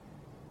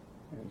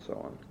 and so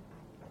on.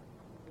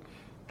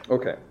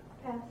 Okay.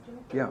 Pastor?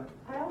 Yeah.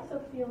 I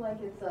also feel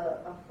like it's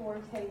a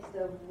foretaste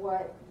of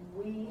what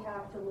we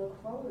have to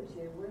look forward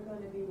to. We're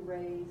going to be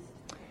raised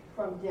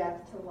from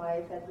death to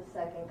life at the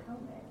second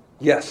coming.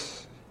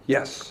 Yes.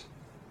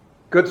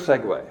 Good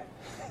segue.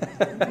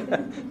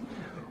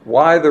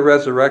 Why the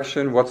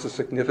resurrection? What's the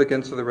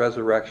significance of the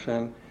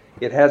resurrection?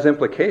 It has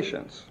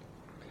implications.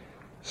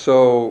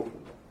 So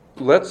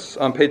let's,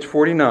 on page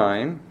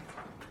 49,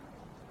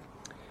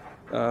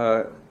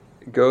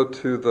 go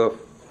to the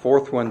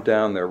fourth one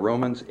down there,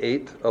 Romans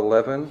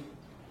 8:11.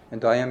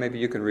 And Diane, maybe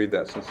you can read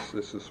that since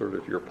this is sort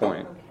of your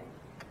point. Okay.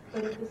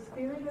 But if the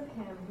spirit of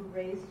him who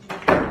raised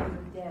Jesus from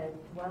the dead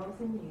dwells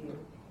in you,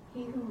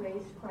 he who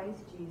raised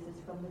Christ Jesus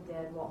from the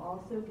dead will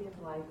also give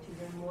life to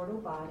your mortal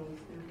bodies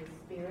through the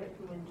Spirit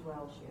who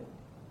indwells you.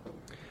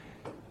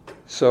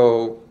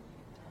 So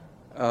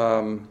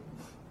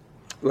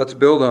let's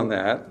build on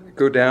that.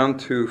 Go down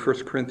to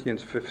 1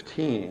 Corinthians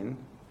 15,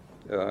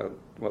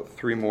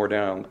 three more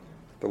down,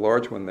 the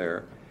large one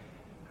there,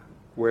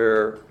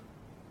 where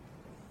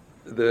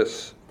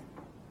this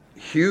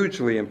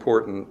hugely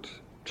important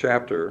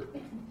chapter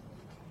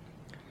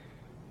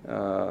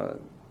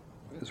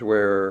is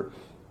where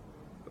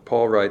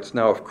Paul writes,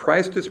 now if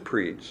Christ is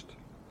preached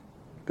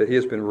that he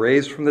has been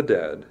raised from the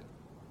dead,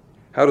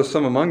 how do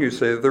some among you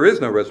say that there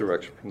is no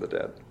resurrection from the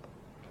dead?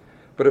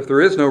 But if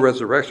there is no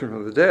resurrection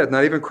from the dead,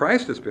 not even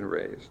Christ has been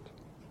raised.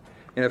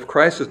 And if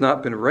Christ has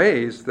not been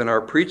raised, then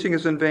our preaching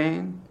is in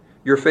vain,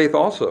 your faith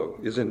also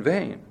is in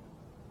vain.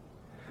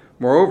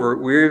 Moreover,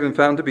 we are even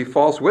found to be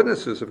false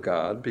witnesses of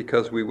God,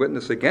 because we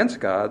witness against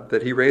God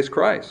that he raised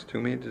Christ,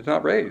 whom he did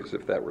not raise,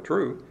 if that were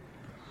true.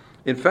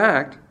 In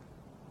fact,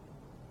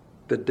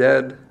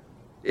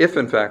 if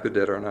in fact the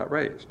dead are not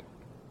raised.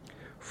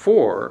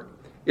 For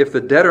if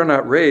the dead are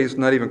not raised,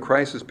 not even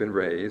Christ has been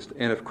raised.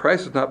 And if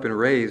Christ has not been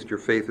raised, your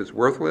faith is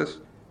worthless,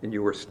 and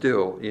you are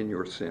still in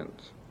your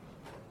sins.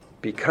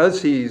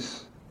 Because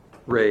he's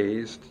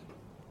raised,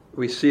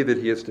 we see that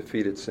he has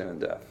defeated sin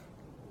and death.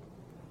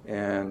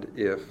 And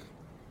if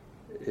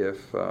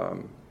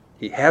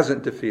he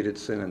hasn't defeated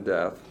sin and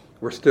death,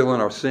 we're still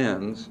in our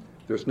sins.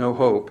 There's no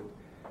hope.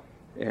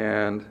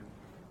 And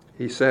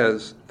he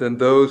says, then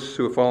those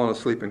who have fallen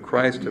asleep in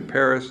Christ have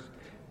perished.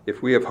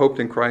 If we have hoped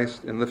in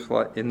Christ in this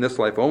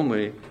life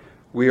only,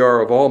 we are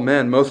of all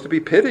men most to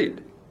be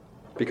pitied.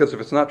 Because if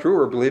it's not true,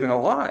 we're believing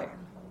a lie.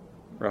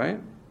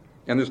 Right?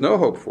 And there's no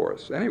hope for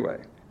us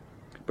anyway.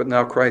 But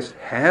now Christ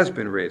has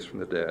been raised from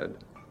the dead,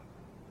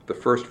 the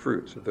first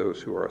fruits of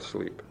those who are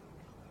asleep.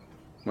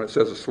 When it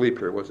says asleep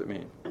here, what does it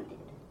mean?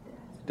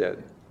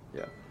 Dead.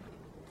 Yeah.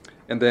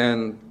 And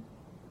then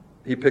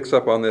he picks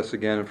up on this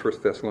again in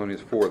 1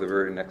 Thessalonians 4, the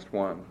very next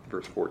one,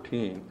 verse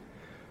 14.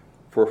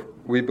 For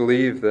we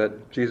believe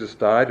that Jesus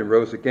died and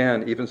rose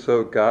again, even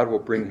so God will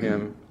bring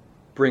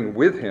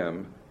with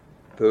him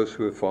those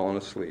who have fallen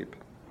asleep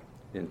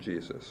in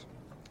Jesus.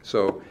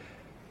 So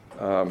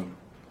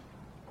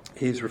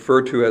he's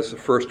referred to as the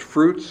first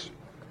fruits,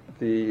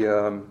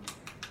 the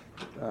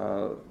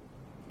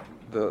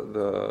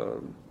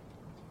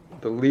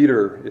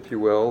leader, if you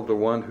will, the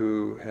one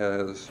who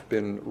has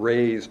been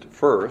raised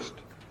first,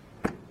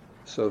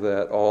 so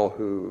that all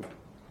who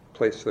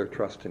place their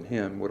trust in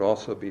him would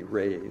also be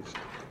raised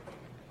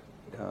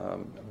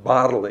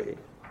bodily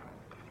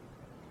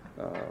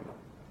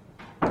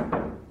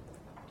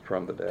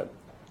from the dead.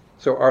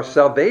 So our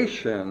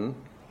salvation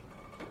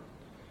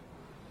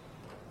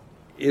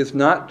is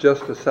not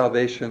just the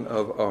salvation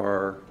of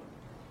our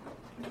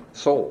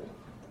soul,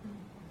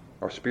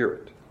 our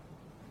spirit.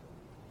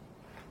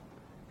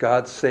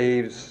 God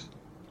saves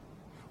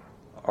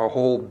our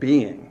whole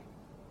being,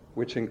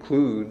 which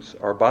includes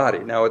our body.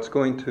 Now it's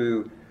going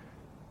to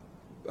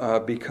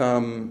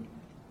become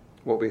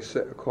what we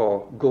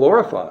call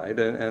glorified,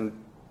 and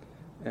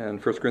 1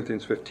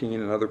 Corinthians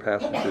 15 and other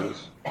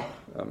passages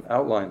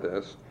outline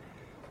this,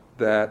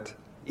 that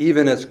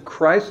even as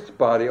Christ's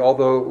body,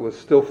 although it was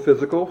still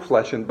physical,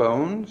 flesh and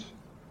bones,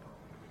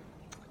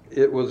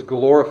 it was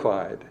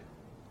glorified.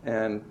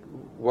 And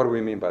what do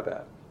we mean by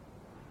that?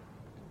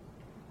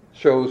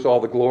 Shows all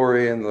the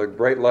glory and the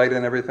bright light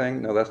and everything?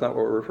 No, that's not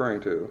what we're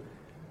referring to.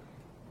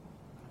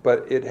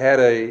 But it had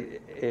a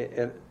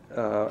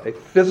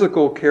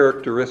physical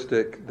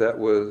characteristic that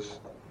was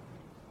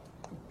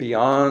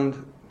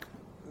beyond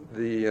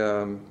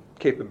the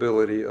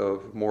capability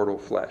of mortal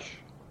flesh.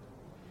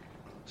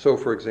 So,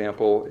 for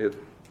example, it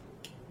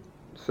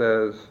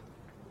says,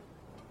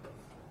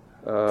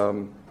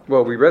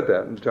 we read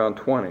that in John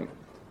 20.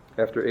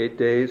 After 8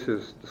 days,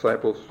 his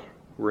disciples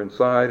were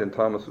inside, and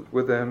Thomas was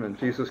with them, and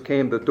Jesus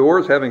came, the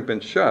doors having been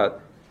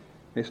shut,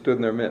 He stood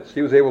in their midst.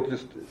 He was able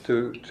just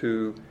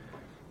to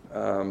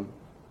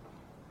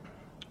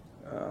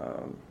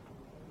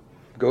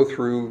go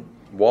through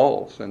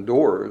walls and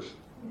doors,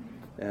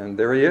 and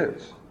there he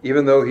is.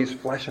 Even though he's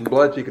flesh and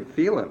blood, you could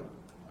feel him.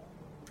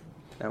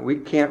 Now, we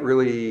can't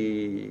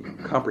really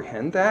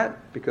comprehend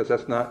that because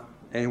that's not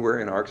anywhere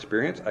in our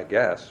experience, I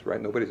guess,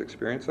 right? Nobody's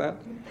experienced that.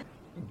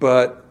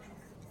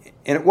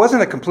 And it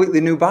wasn't a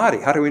completely new body.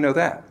 How do we know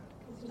that?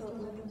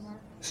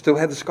 Still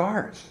had the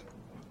scars,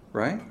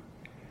 right?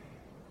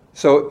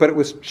 So, but it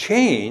was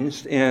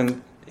changed,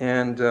 and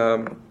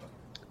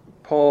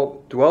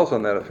Paul dwells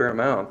on that a fair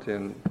amount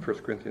in 1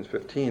 Corinthians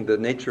 15, the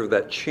nature of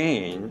that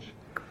change,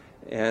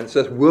 and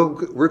says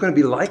we're going to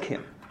be like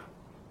him.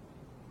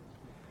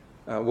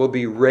 We'll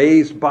be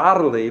raised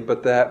bodily,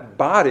 but that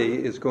body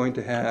is going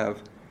to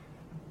have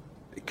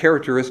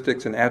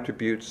characteristics and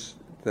attributes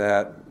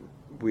that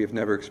we have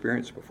never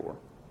experienced before.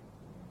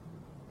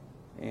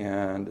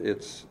 And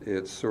it's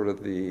sort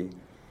of the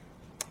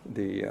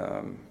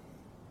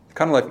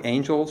kind of like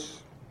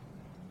angels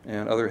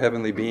and other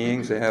heavenly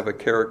beings. They have a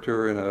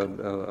character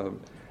and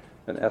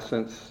an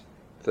essence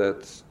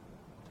that's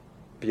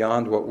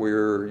beyond what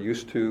we're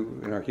used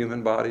to in our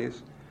human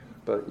bodies.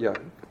 But yeah,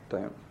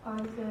 Diane. I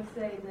was going to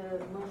say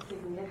the most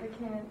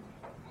significant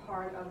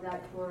part of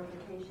that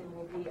glorification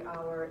will be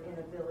our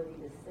inability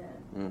to sin.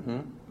 Mm-hmm.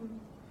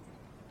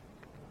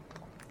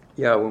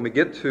 Yeah, when we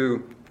get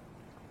to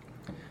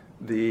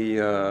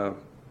the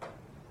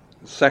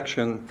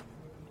section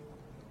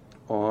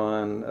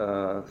on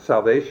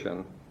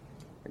salvation,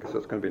 I guess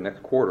that's going to be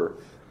next quarter,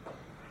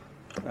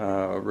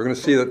 we're going to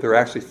see that there are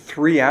actually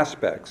three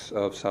aspects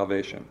of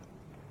salvation.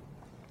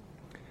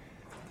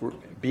 We're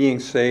being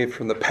saved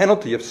from the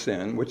penalty of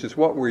sin, which is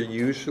what we're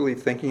usually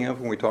thinking of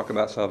when we talk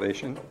about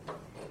salvation.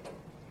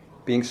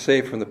 Being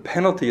saved from the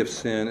penalty of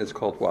sin is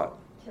called what?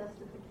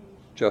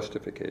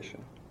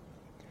 Justification.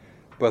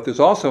 But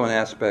there's also an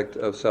aspect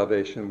of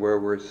salvation where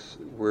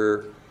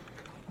we're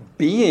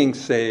being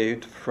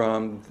saved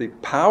from the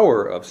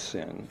power of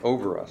sin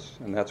over us,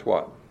 and that's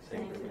what?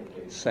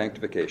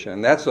 Sanctification.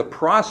 And that's a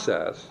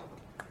process.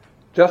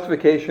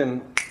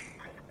 Justification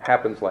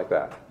happens like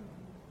that.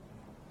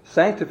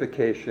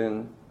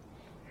 Sanctification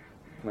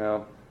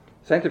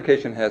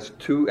has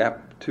two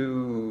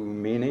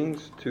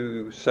meanings,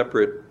 two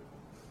separate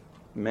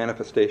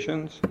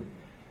manifestations.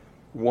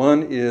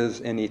 One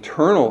is an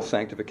eternal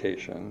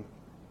sanctification.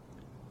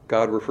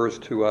 God refers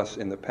to us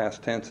in the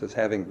past tense as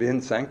having been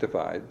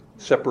sanctified,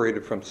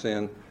 separated from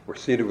sin. We're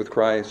seated with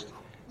Christ.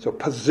 So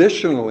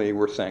positionally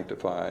we're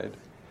sanctified.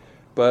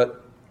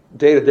 But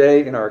day to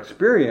day in our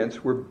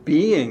experience, we're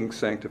being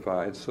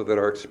sanctified so that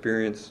our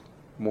experience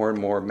more and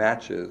more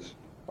matches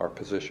our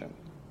position.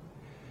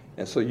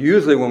 And so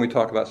usually when we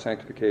talk about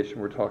sanctification,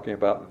 we're talking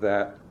about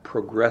that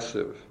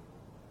progressive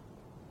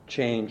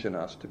change in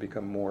us to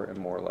become more and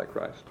more like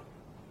Christ.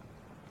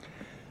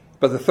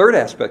 But the third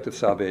aspect of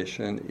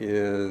salvation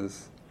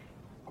is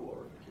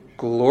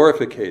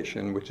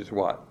glorification, which is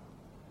what?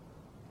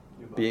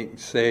 Being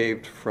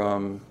saved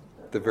from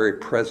the very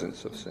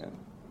presence of sin.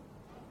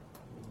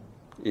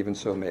 Even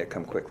so, may it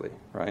come quickly,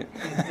 right?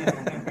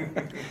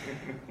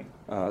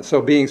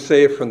 So being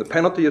saved from the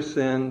penalty of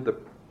sin, the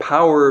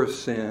power of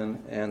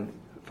sin, and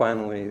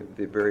finally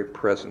the very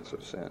presence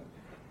of sin.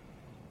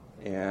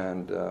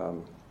 And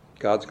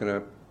God's going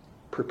to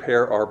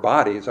prepare our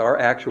bodies, our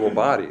actual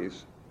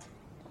bodies,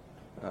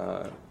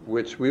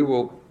 which we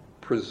will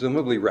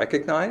presumably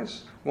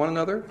recognize one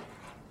another,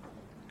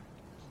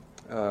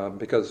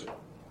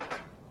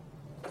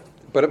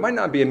 but it might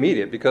not be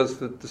immediate, because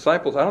the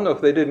disciples, I don't know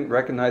if they didn't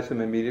recognize him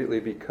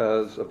immediately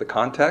because of the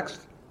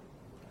context,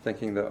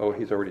 thinking that, oh,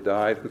 he's already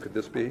died, who could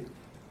this be?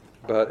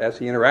 But as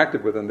he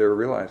interacted with them, they were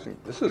realizing,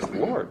 this is the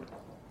Lord.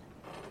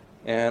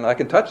 And I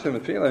can touch him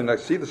and feel him, and I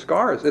see the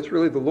scars, it's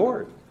really the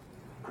Lord.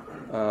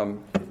 So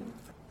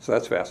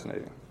that's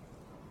fascinating.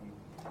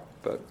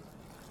 But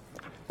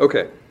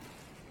okay,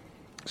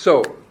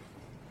 so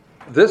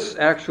this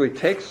actually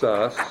takes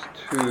us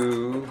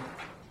to,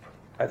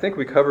 I think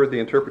we covered the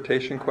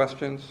interpretation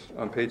questions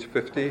on page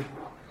 50.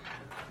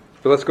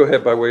 But let's go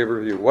ahead by way of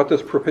review. What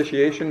does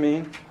propitiation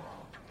mean?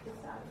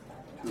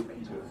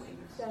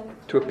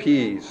 To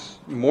appease.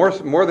 More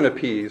than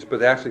appease,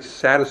 but actually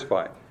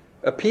satisfy.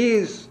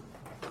 Appease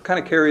kind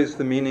of carries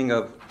the meaning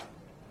of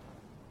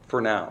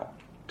for now,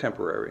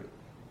 temporary.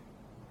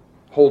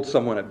 Hold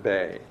someone at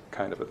bay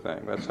kind of a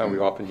thing. That's how we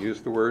often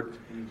use the word.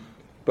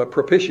 But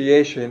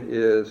propitiation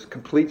is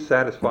complete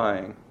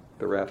satisfying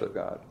the wrath of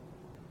God.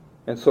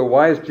 And so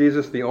why is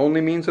Jesus the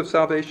only means of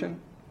salvation?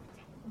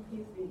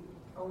 He's the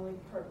only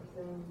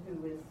person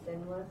who is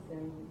sinless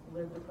and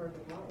lived a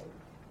perfect life.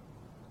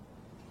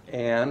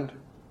 And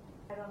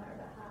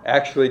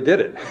actually did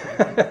it.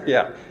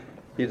 Yeah,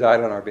 he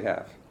died on our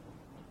behalf.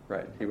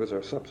 Right, he was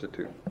our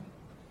substitute.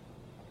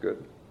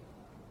 Good.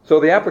 So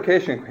the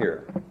application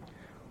here.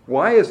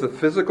 Why is the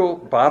physical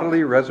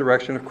bodily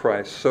resurrection of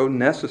Christ so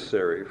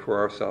necessary for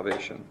our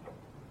salvation?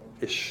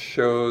 It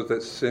shows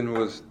that sin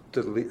was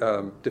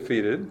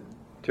defeated.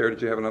 Terry,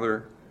 did you have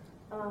another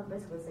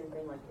Basically the same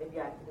thing, like if he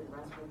didn't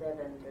rise from the dead,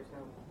 then there's no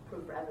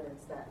proof or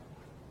evidence that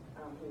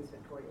he was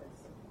victorious.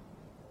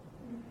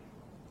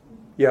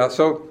 Yeah,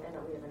 so And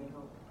that we have any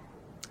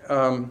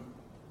hope.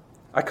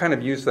 I kind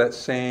of use that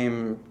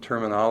same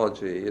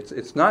terminology.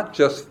 It's not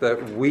just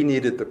that we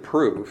needed the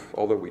proof,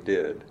 although we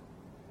did,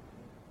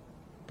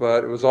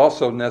 but it was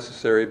also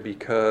necessary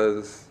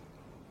because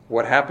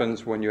what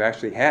happens when you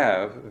actually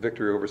have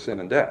victory over sin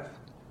and death?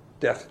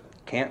 Death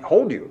can't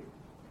hold you,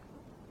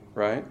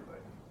 right?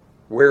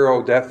 Where,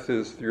 O death,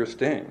 is your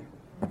sting?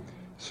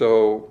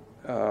 So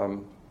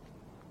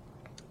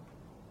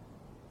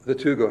the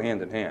two go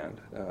hand in hand.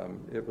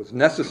 It was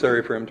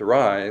necessary for him to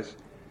rise.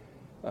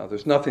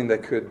 There's nothing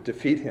that could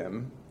defeat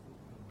him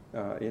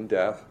in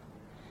death.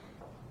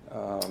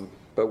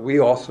 But we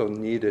also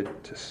needed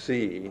to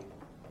see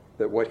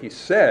that what he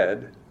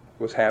said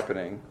was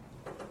happening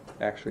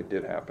actually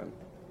did happen.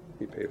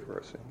 He paid for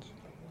our sins,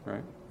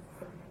 right?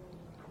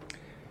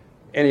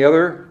 Any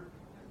other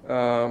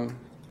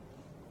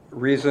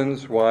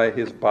reasons why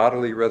his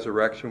bodily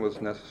resurrection was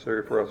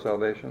necessary for our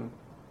salvation?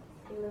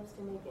 He lives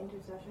to make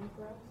intercession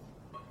for us.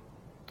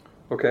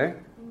 Okay.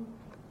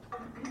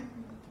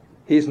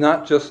 He's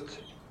not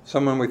just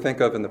someone we think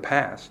of in the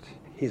past.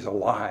 He's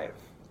alive.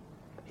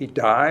 He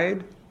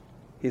died.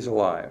 He's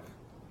alive.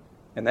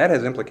 And that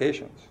has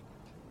implications,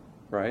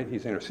 right?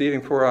 He's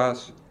interceding for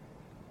us.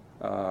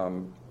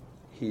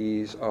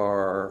 He's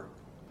our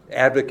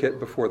advocate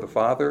before the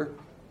Father.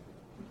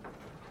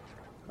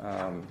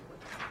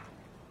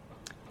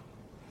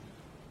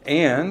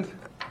 And,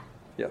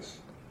 yes?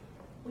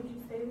 Would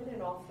you say that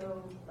it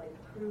also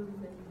proves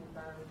and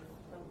confirms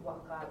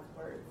what God's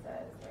word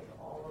says? Like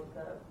all of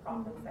the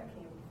prophets that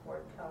came before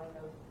telling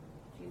of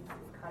Jesus'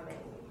 coming, if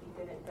he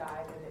didn't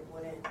die, then it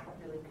wouldn't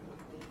really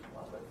complete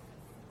what was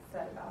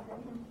said about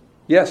him.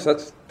 Yes,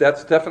 that's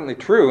definitely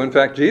true. In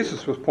fact,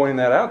 Jesus was pointing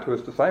that out to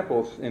his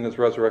disciples in his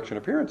resurrection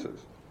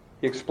appearances.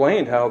 He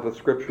explained how the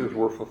scriptures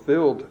were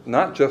fulfilled,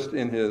 not just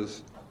in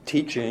his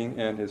teaching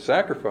and his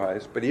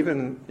sacrifice, but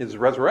even his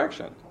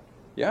resurrection.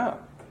 Yeah.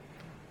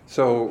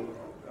 So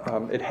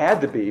it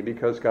had to be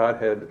because God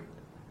had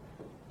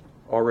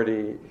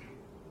already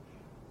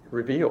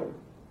revealed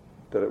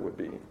that it would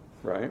be,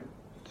 right?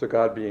 So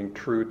God being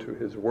true to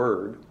his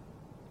word,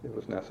 it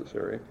was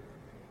necessary.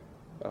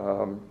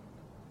 But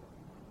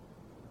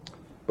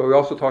we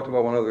also talked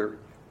about one other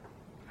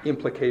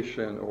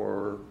implication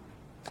or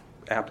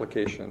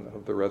application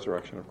of the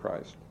resurrection of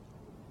Christ.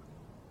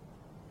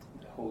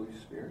 The Holy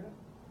Spirit?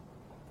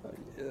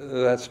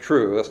 That's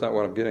true. That's not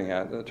what I'm getting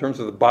at. In terms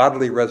of the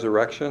bodily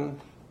resurrection,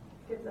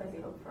 Gives us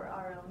hope for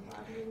our own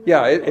body.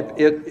 yeah,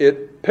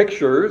 it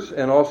pictures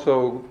and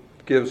also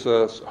gives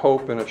us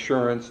hope and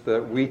assurance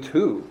that we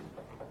too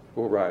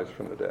will rise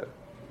from the dead,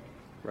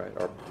 right?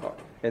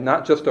 And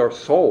not just our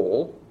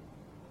soul,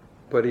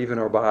 but even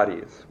our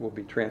bodies will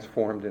be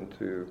transformed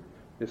into,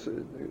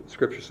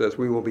 Scripture says,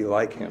 we will be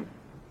like him.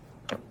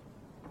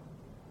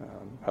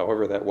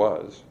 However that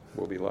was,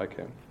 we'll be like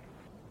him.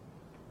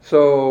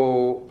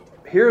 So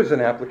here's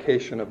an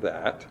application of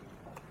that.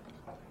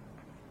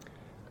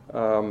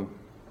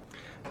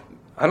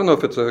 I don't know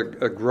if it's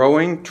a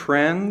growing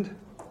trend,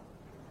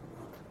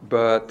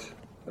 but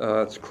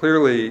it's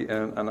clearly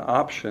an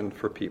option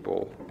for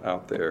people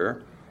out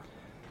there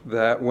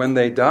that when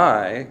they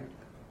die,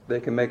 they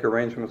can make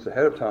arrangements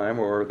ahead of time,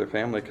 or their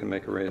family can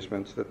make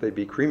arrangements that they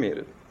be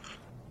cremated.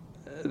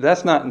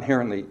 That's not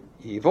inherently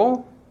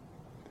evil,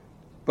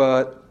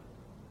 but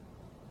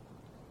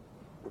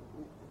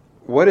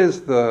what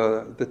is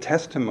the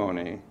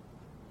testimony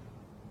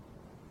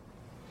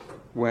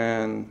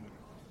when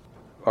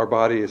our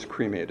body is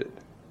cremated?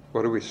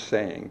 What are we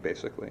saying,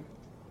 basically?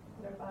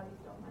 Their bodies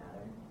don't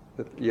matter.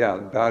 That,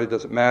 the body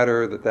doesn't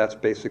matter, that's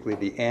basically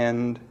the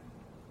end.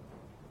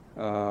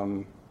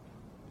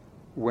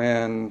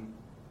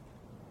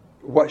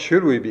 What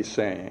should we be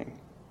saying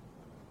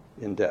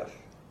in death?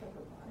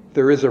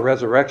 There is a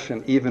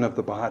resurrection even of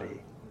the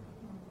body.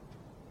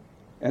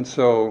 And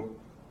so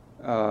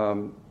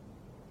I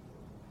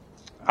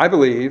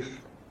believe,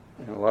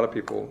 and a lot of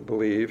people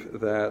believe,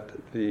 that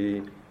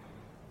the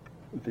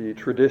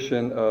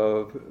tradition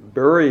of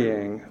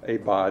burying a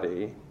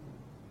body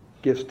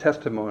gives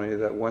testimony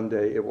that one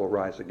day it will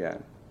rise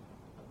again.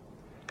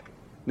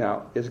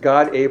 Now, is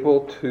God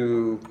able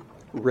to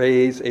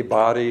raise a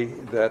body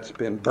that's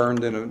been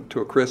burned to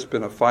a crisp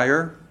in a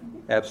fire?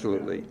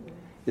 Absolutely.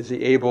 Is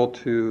he able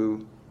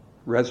to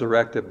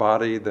resurrect a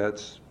body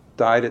that's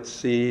died at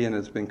sea and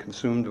has been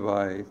consumed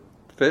by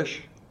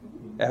fish?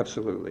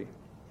 Absolutely.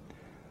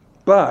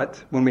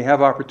 But when we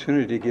have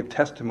opportunity to give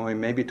testimony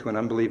maybe to an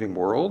unbelieving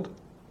world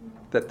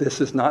that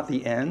this is not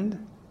the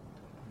end,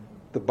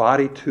 the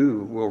body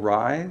too will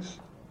rise,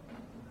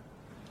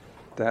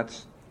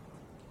 that's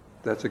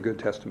a good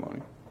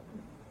testimony.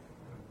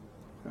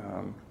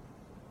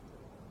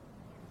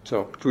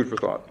 So, food for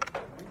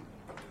thought.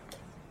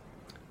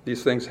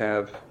 These things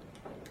have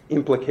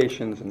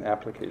implications and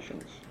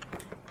applications.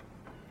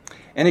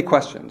 Any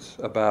questions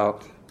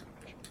about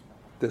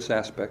this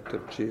aspect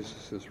of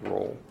Jesus'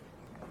 role?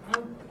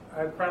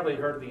 I've probably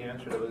heard the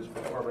answer to this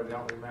before, but I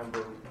don't remember.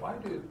 Why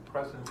do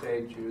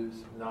present-day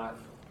Jews not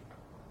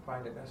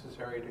find it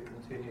necessary to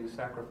continue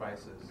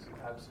sacrifices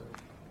absent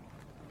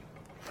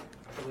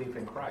belief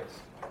in Christ?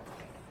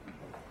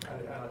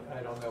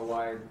 I don't know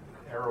why,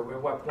 or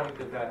at what point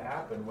did that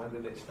happen? When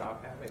did they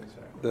stop having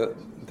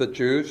sacrifices? The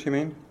Jews, you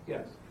mean?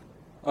 Yes.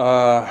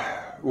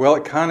 Well,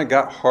 it kind of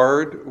got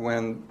hard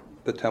when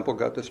the temple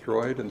got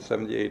destroyed in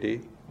 70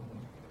 AD.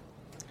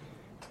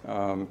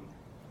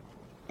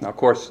 Now, of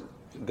course,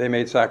 they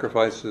made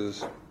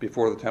sacrifices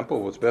before the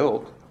temple was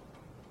built,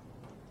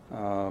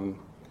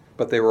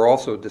 but they were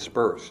also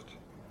dispersed,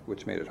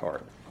 which made it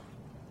hard.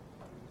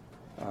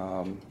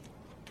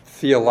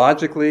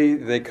 Theologically,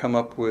 they come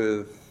up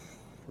with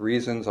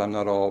reasons. I'm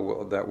not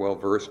all that well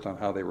versed on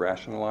how they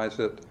rationalize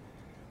it,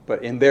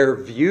 but in their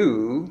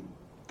view,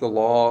 the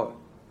law,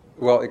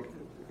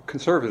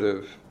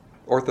 conservative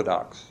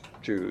Orthodox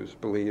Jews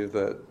believe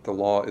that the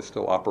law is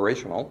still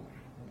operational,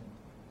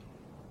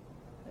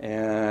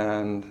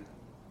 and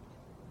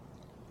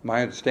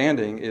my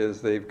understanding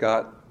is they've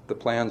got the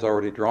plans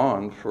already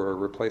drawn for a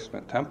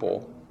replacement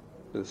temple.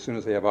 As soon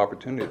as they have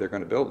opportunity, they're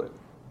going to build it.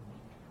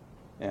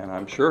 And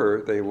I'm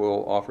sure they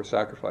will offer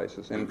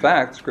sacrifices. In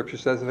fact, Scripture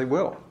says they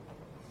will.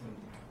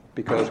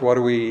 Because what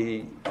do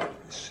we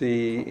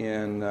see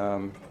in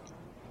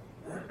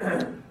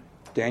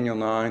Daniel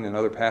 9 and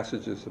other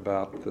passages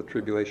about the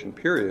tribulation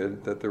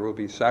period, that there will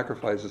be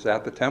sacrifices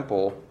at the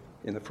temple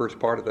in the first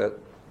part of that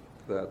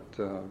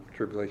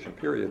tribulation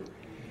period.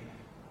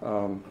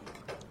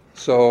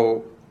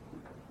 So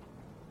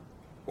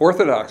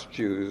Orthodox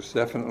Jews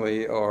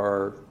definitely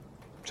are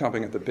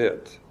chomping at the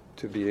bit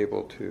to be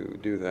able to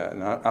do that.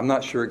 And I'm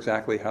not sure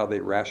exactly how they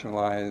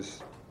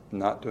rationalize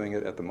not doing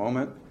it at the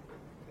moment,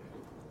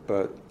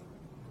 but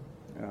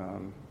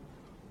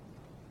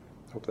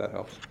hope that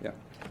helps. Yeah.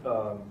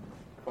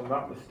 If I'm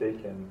not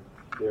mistaken,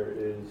 there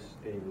is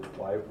a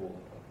revival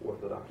of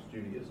Orthodox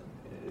Judaism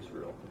in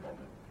Israel at the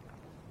moment.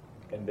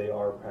 And they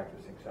are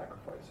practicing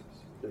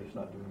sacrifices. They're just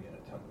not doing it in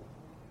a temple.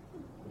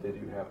 But they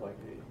do have like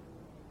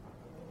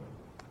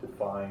a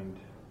defined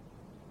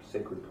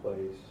sacred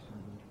place.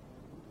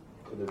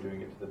 So they're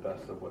doing it to the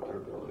best of what their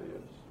ability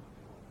is.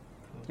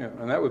 Yeah,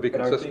 and that would be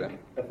consistent.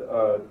 I think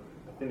a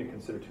thing to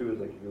consider too is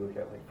like if you look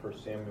at like 1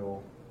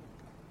 Samuel,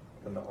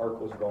 when the ark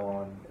was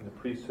gone and the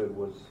priesthood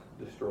was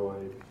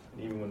destroyed,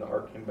 and even when the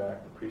ark came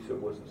back, the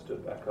priesthood wasn't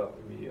stood back up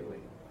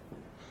immediately.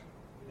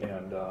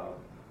 And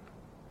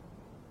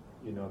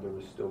there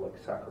was still like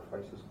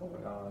sacrifices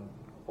going on,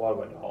 a lot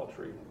of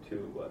idolatry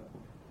too, but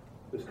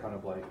it was kind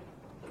of like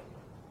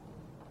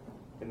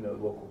in the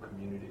local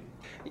community.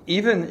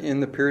 Even in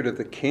the period of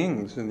the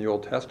kings in the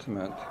Old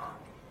Testament,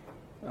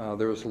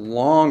 there was a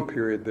long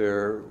period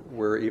there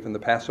where even the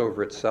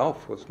Passover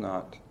itself was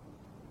not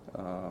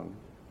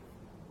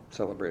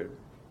celebrated.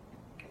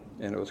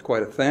 And it was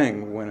quite a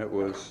thing when it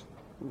was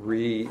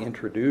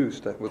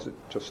reintroduced. Was it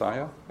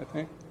Josiah, I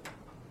think?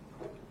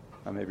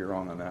 I may be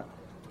wrong on that.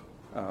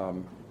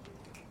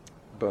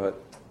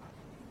 But,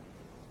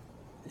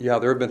 yeah,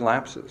 there have been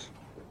lapses.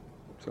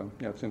 So,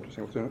 yeah, it's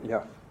interesting.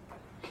 Yeah.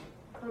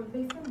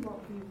 Based on what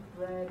we've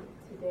read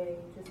today,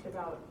 just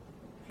about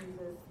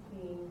Jesus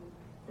being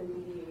the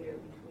mediator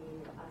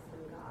between us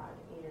and God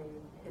and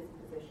his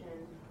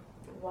position,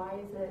 why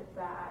is it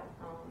that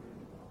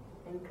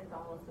in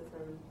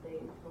Catholicism they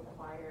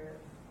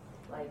require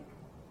like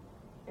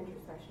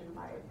intercession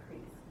by a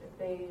priest? If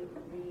they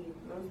read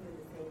mostly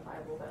the same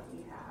Bible that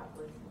we have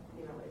with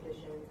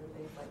additions and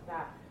things like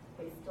that,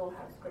 they still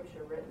have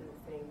scripture written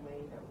the same way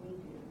that we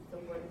do. So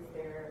what is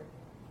their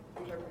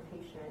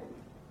interpretation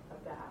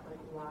of that? Like,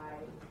 why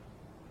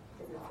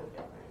is it so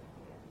different?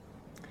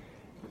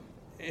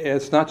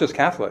 It's not just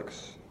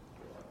Catholics.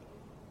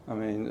 I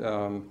mean,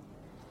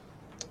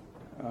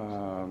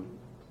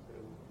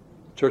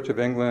 Church of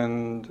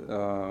England,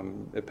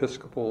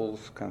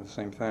 Episcopals, kind of the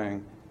same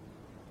thing.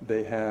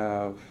 They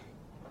have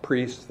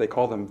priests, they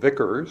call them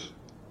vicars,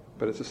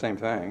 but it's the same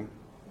thing.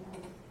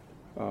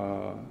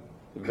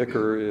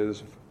 Vicar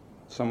is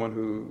someone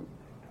who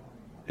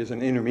is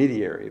an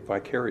intermediary,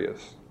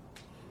 vicarious.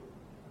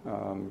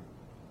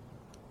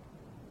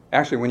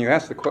 Actually, when you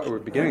asked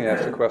beginning to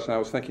ask the question, I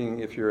was thinking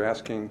if you're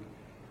asking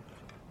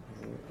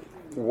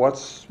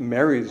what's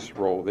Mary's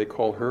role, they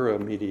call her a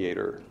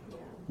mediator.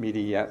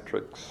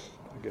 Mediatrix,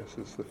 I guess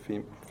is the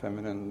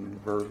feminine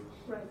verb.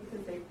 Right,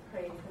 because they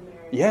pray to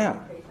Mary. Yeah, They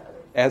pray to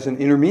others. as an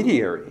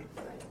intermediary.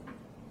 Right.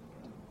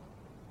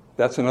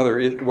 That's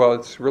another, well,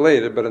 it's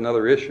related, but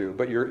another issue.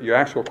 But your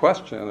actual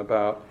question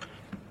about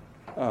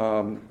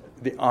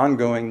the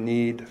ongoing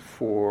need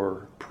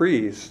for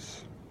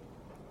priests,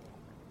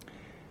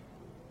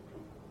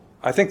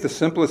 I think the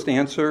simplest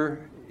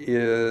answer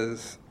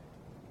is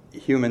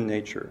human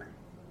nature.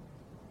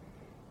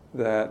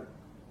 That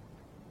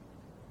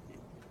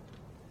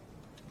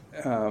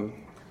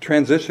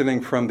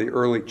transitioning from the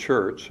early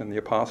church and the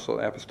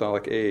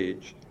apostolic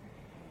age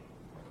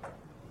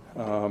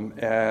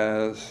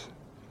as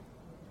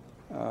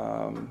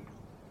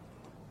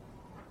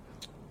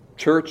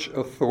church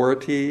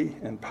authority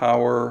and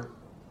power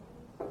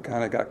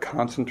kind of got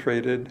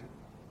concentrated,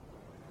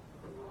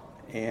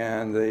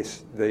 and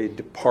they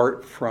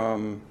depart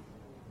from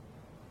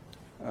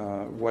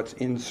what's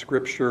in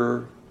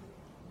Scripture,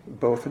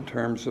 both in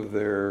terms of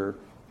their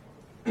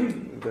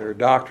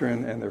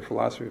doctrine and their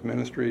philosophy of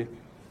ministry.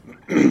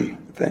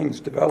 Things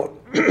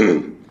developed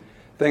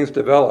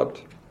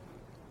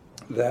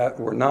that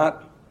were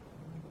not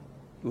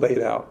laid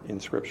out in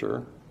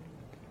Scripture.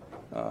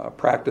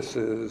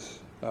 Practices,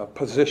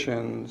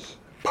 positions,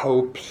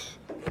 popes.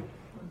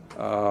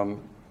 By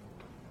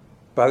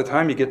the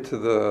time you get to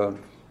the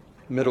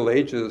Middle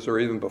Ages or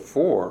even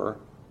before,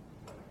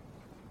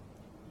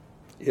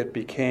 it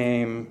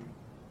became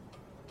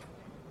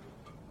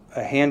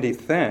a handy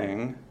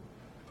thing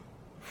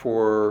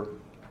for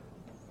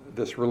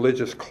this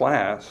religious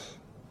class,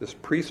 this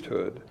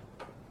priesthood,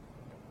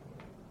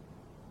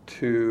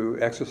 to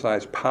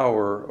exercise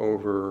power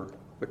over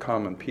the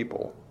common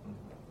people.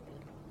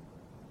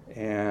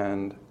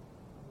 And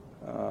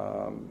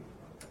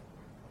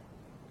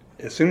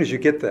as soon as you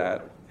get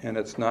that, and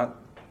it's not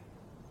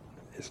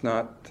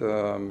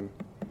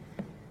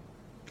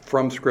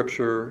from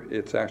Scripture,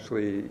 it's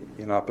actually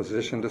in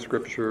opposition to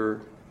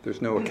Scripture,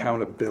 there's no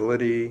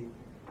accountability,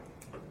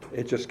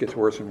 it just gets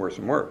worse and worse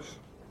and worse.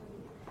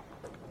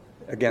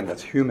 Again,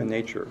 that's human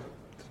nature,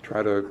 to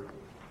try to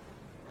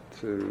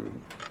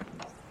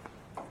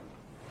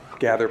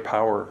gather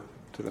power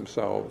to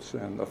themselves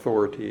and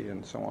authority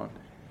and so on.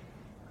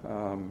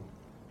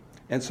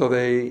 And so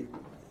they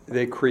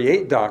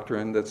create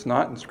doctrine that's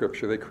not in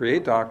Scripture. They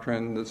create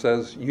doctrine that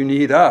says you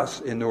need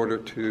us in order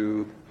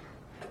to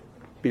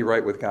be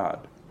right with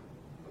God.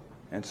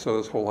 And so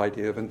this whole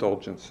idea of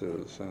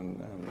indulgences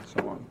and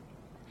so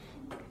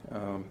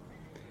on.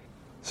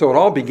 So it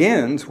all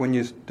begins when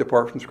you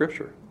depart from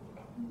Scripture.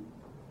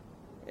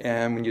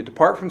 And when you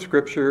depart from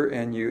Scripture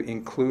and you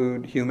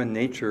include human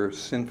nature,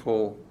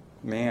 sinful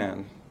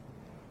man,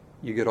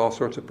 you get all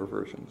sorts of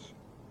perversions.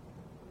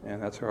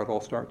 And that's how it all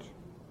starts.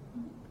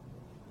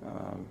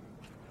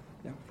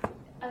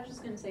 I was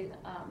just going to say,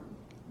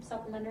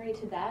 supplementary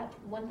to that,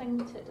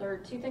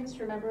 two things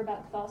to remember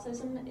about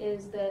Catholicism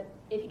is that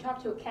if you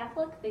talk to a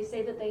Catholic, they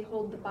say that they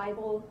hold the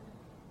Bible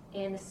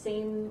in the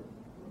same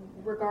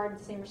regard,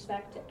 the same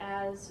respect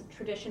as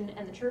tradition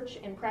and the church.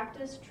 In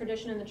practice,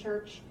 tradition and the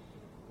church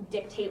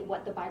dictate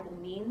what the Bible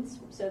means,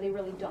 so they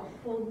really don't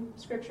hold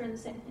Scripture in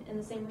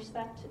the same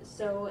respect.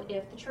 So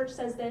if the church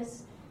says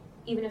this,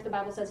 even if the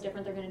Bible says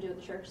different, they're going to do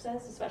what the church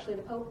says, especially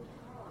the Pope,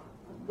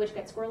 which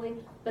gets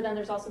squirrely. But then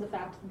there's also the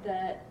fact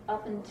that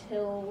up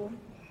until,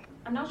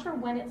 I'm not sure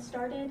when it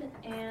started,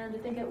 and I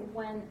think it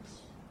went,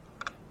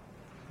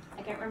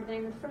 I can't remember the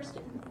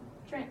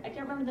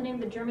name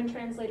of the German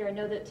translator. I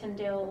know that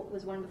Tyndale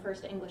was one of the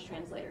first English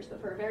translators, but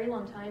for a very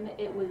long time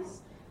it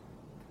was,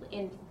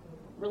 in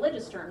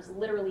religious terms,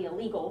 literally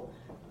illegal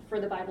for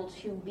the Bible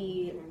to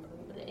be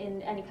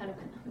in any kind of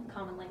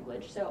common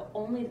language. So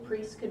only the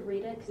priests could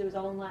read it because it was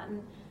all in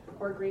Latin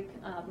or Greek,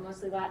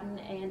 mostly Latin,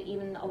 and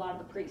even a lot of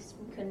the priests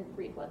couldn't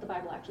read what the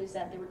Bible actually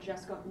said. They were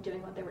just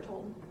doing what they were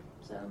told.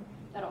 So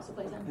that also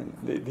plays in.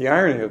 And the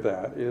irony of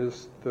that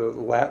is the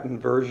Latin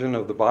version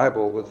of the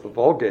Bible was the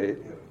Vulgate.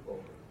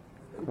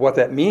 What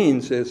that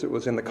means is it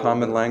was in the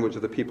common language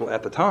of the people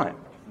at the time,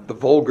 the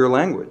vulgar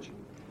language.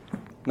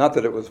 Not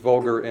that it was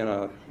vulgar in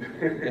a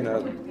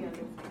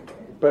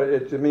but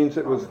it means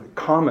it was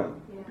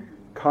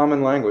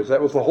common language.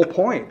 That was the whole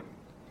point.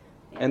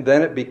 And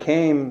then it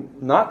became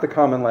not the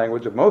common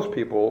language of most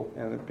people,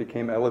 and it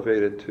became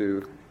elevated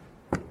to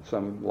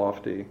some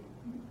lofty,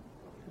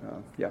 I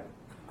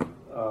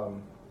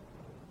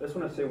just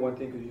want to say one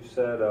thing, because you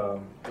said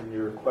in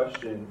your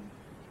question,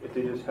 if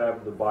they just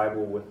have the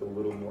Bible with a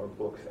little more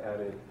books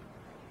added,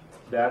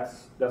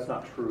 that's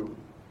not true.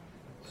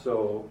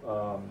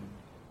 So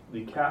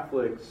the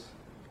Catholics,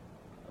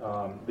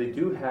 they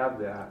do have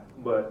that,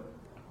 but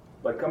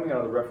by coming out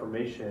of the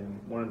Reformation,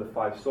 one of the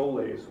 5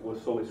 solas was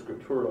Sola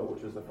Scriptura,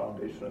 which is the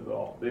foundation of it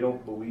all. They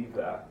don't believe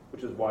that,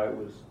 which is why it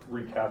was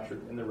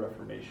recaptured in the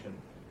Reformation.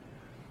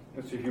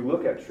 And so if you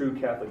look at true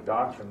Catholic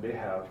doctrine, they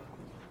have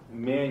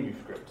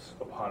manuscripts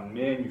upon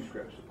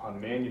manuscripts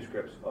upon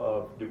manuscripts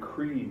of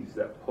decrees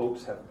that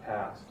popes have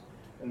passed,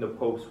 and the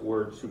Pope's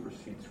word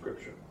supersedes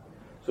Scripture.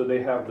 So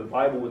they have the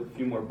Bible with a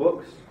few more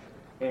books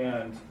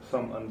and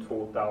some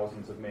untold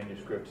thousands of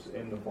manuscripts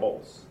in the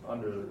vaults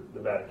under the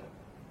Vatican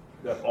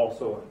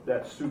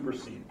that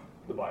supersede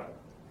the Bible.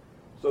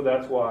 So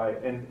that's why,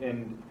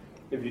 and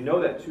if you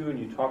know that too, and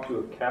you talk to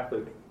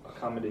a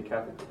common day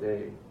Catholic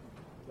today,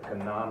 like a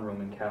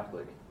non-Roman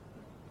Catholic,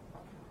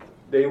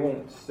 they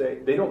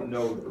don't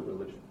know their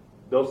religion.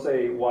 They'll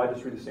say, well, I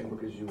just read the same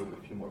book as you with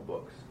a few more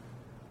books.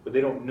 But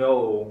they don't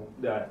know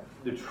that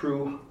the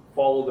true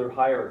follow their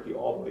hierarchy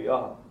all the way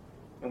up,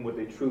 and what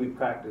they truly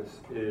practice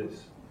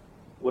is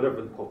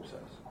whatever the Pope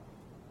says.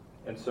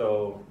 And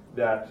so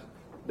that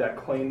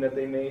claim that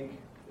they make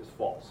is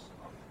false.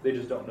 They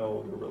just don't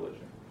know their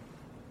religion.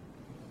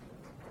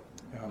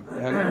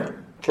 And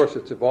of course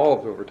it's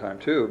evolved over time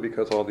too,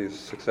 because all these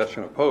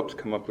succession of popes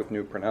come up with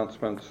new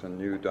pronouncements and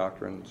new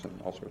doctrines and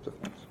all sorts of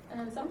things.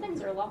 And some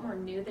things are a lot more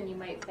new than you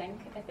might think.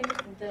 I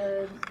think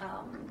the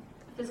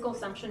physical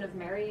assumption of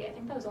Mary, I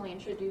think that was only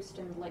introduced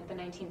in like the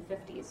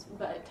 1950s,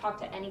 but talk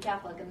to any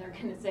Catholic and they're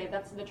going to say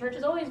the church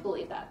has always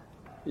believed that.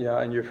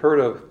 Yeah, and you've heard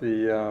of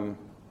the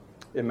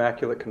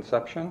Immaculate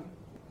Conception.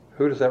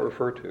 Who does that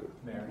refer to?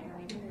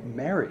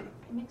 Mary.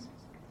 It makes sense.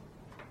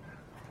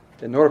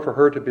 In order for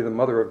her to be the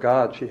mother of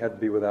God, she had to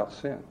be without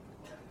sin.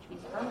 Which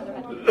means her mother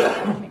had to be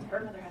which means her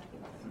mother had to be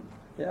Muslim.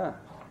 Yeah.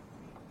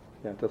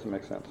 Yeah, it doesn't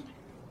make sense.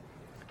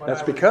 When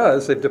That's I was-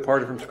 because they've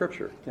departed from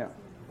Scripture. Yeah.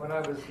 When I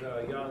was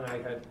young, I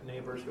had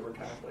neighbors who were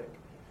Catholic.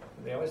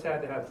 And they always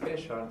had to have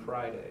fish on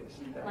Fridays.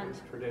 That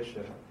was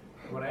tradition.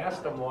 And when I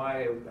asked them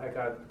why, I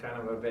got kind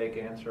of a vague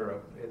answer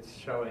of it's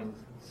showing,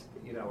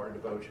 our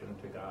devotion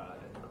to God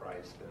and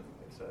Christ, and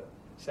it's a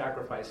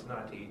sacrifice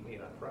not to eat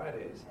meat on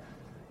Fridays.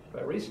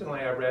 But recently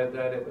I read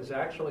that it was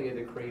actually a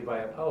decree by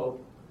a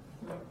pope,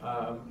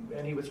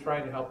 and he was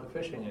trying to help the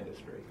fishing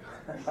industry.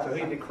 So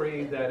he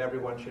decreed that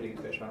everyone should eat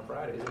fish on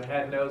Fridays. And it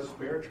had no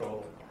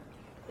spiritual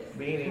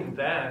meaning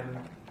then,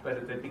 but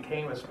it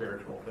became a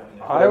spiritual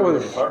thing.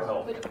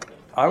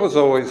 I was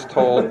always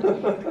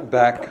told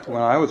back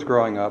when I was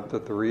growing up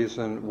that the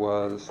reason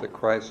was that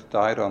Christ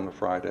died on the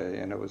Friday,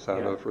 and it was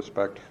out of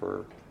respect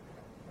for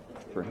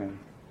him.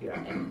 Yeah.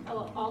 And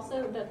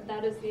also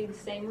that is the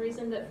same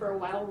reason that for a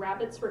while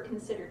rabbits were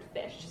considered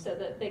fish, so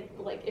that they,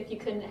 like, if you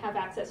couldn't have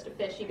access to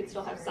fish, you could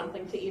still have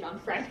something to eat on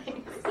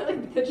Fridays. So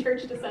like, the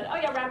church just said, oh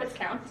yeah, rabbits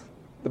count.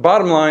 The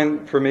bottom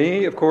line for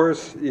me, of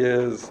course,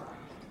 is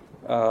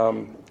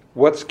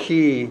what's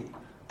key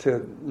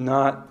to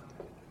not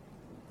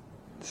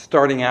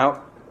starting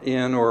out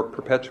in or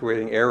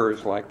perpetuating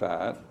errors like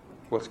that.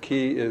 What's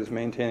key is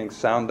maintaining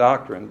sound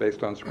doctrine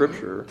based on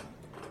Scripture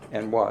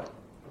and what?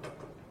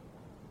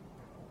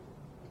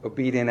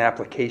 Obedient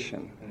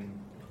application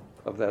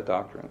of that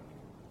doctrine.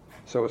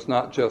 So it's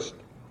not just,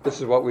 this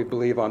is what we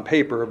believe on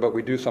paper, but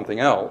we do something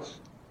else.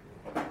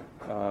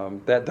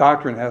 That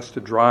doctrine has to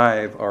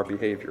drive our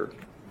behavior,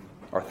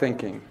 our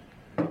thinking,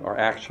 our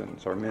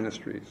actions, our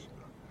ministries.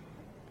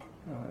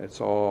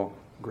 It's all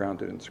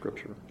grounded in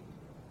Scripture.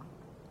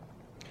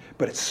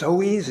 But it's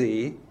so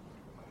easy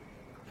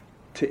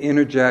to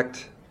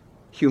interject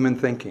human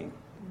thinking,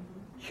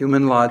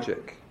 human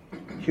logic,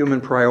 human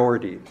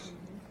priorities,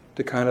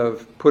 to kind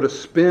of put a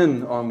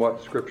spin on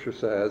what Scripture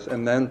says,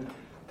 and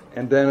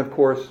then of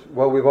course,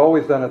 we've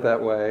always done it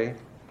that way,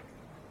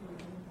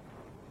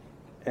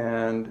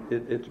 and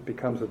it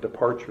becomes a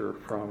departure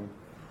from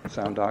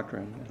sound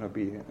doctrine and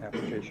obedient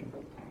application.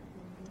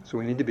 So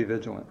we need to be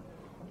vigilant,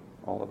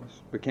 all of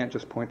us. We can't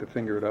just point the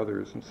finger at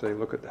others and say,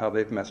 look at how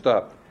they've messed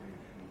up,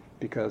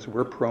 because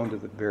we're prone to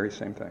the very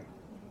same thing.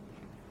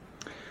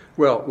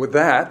 Well, with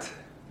that,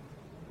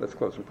 let's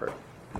close in prayer.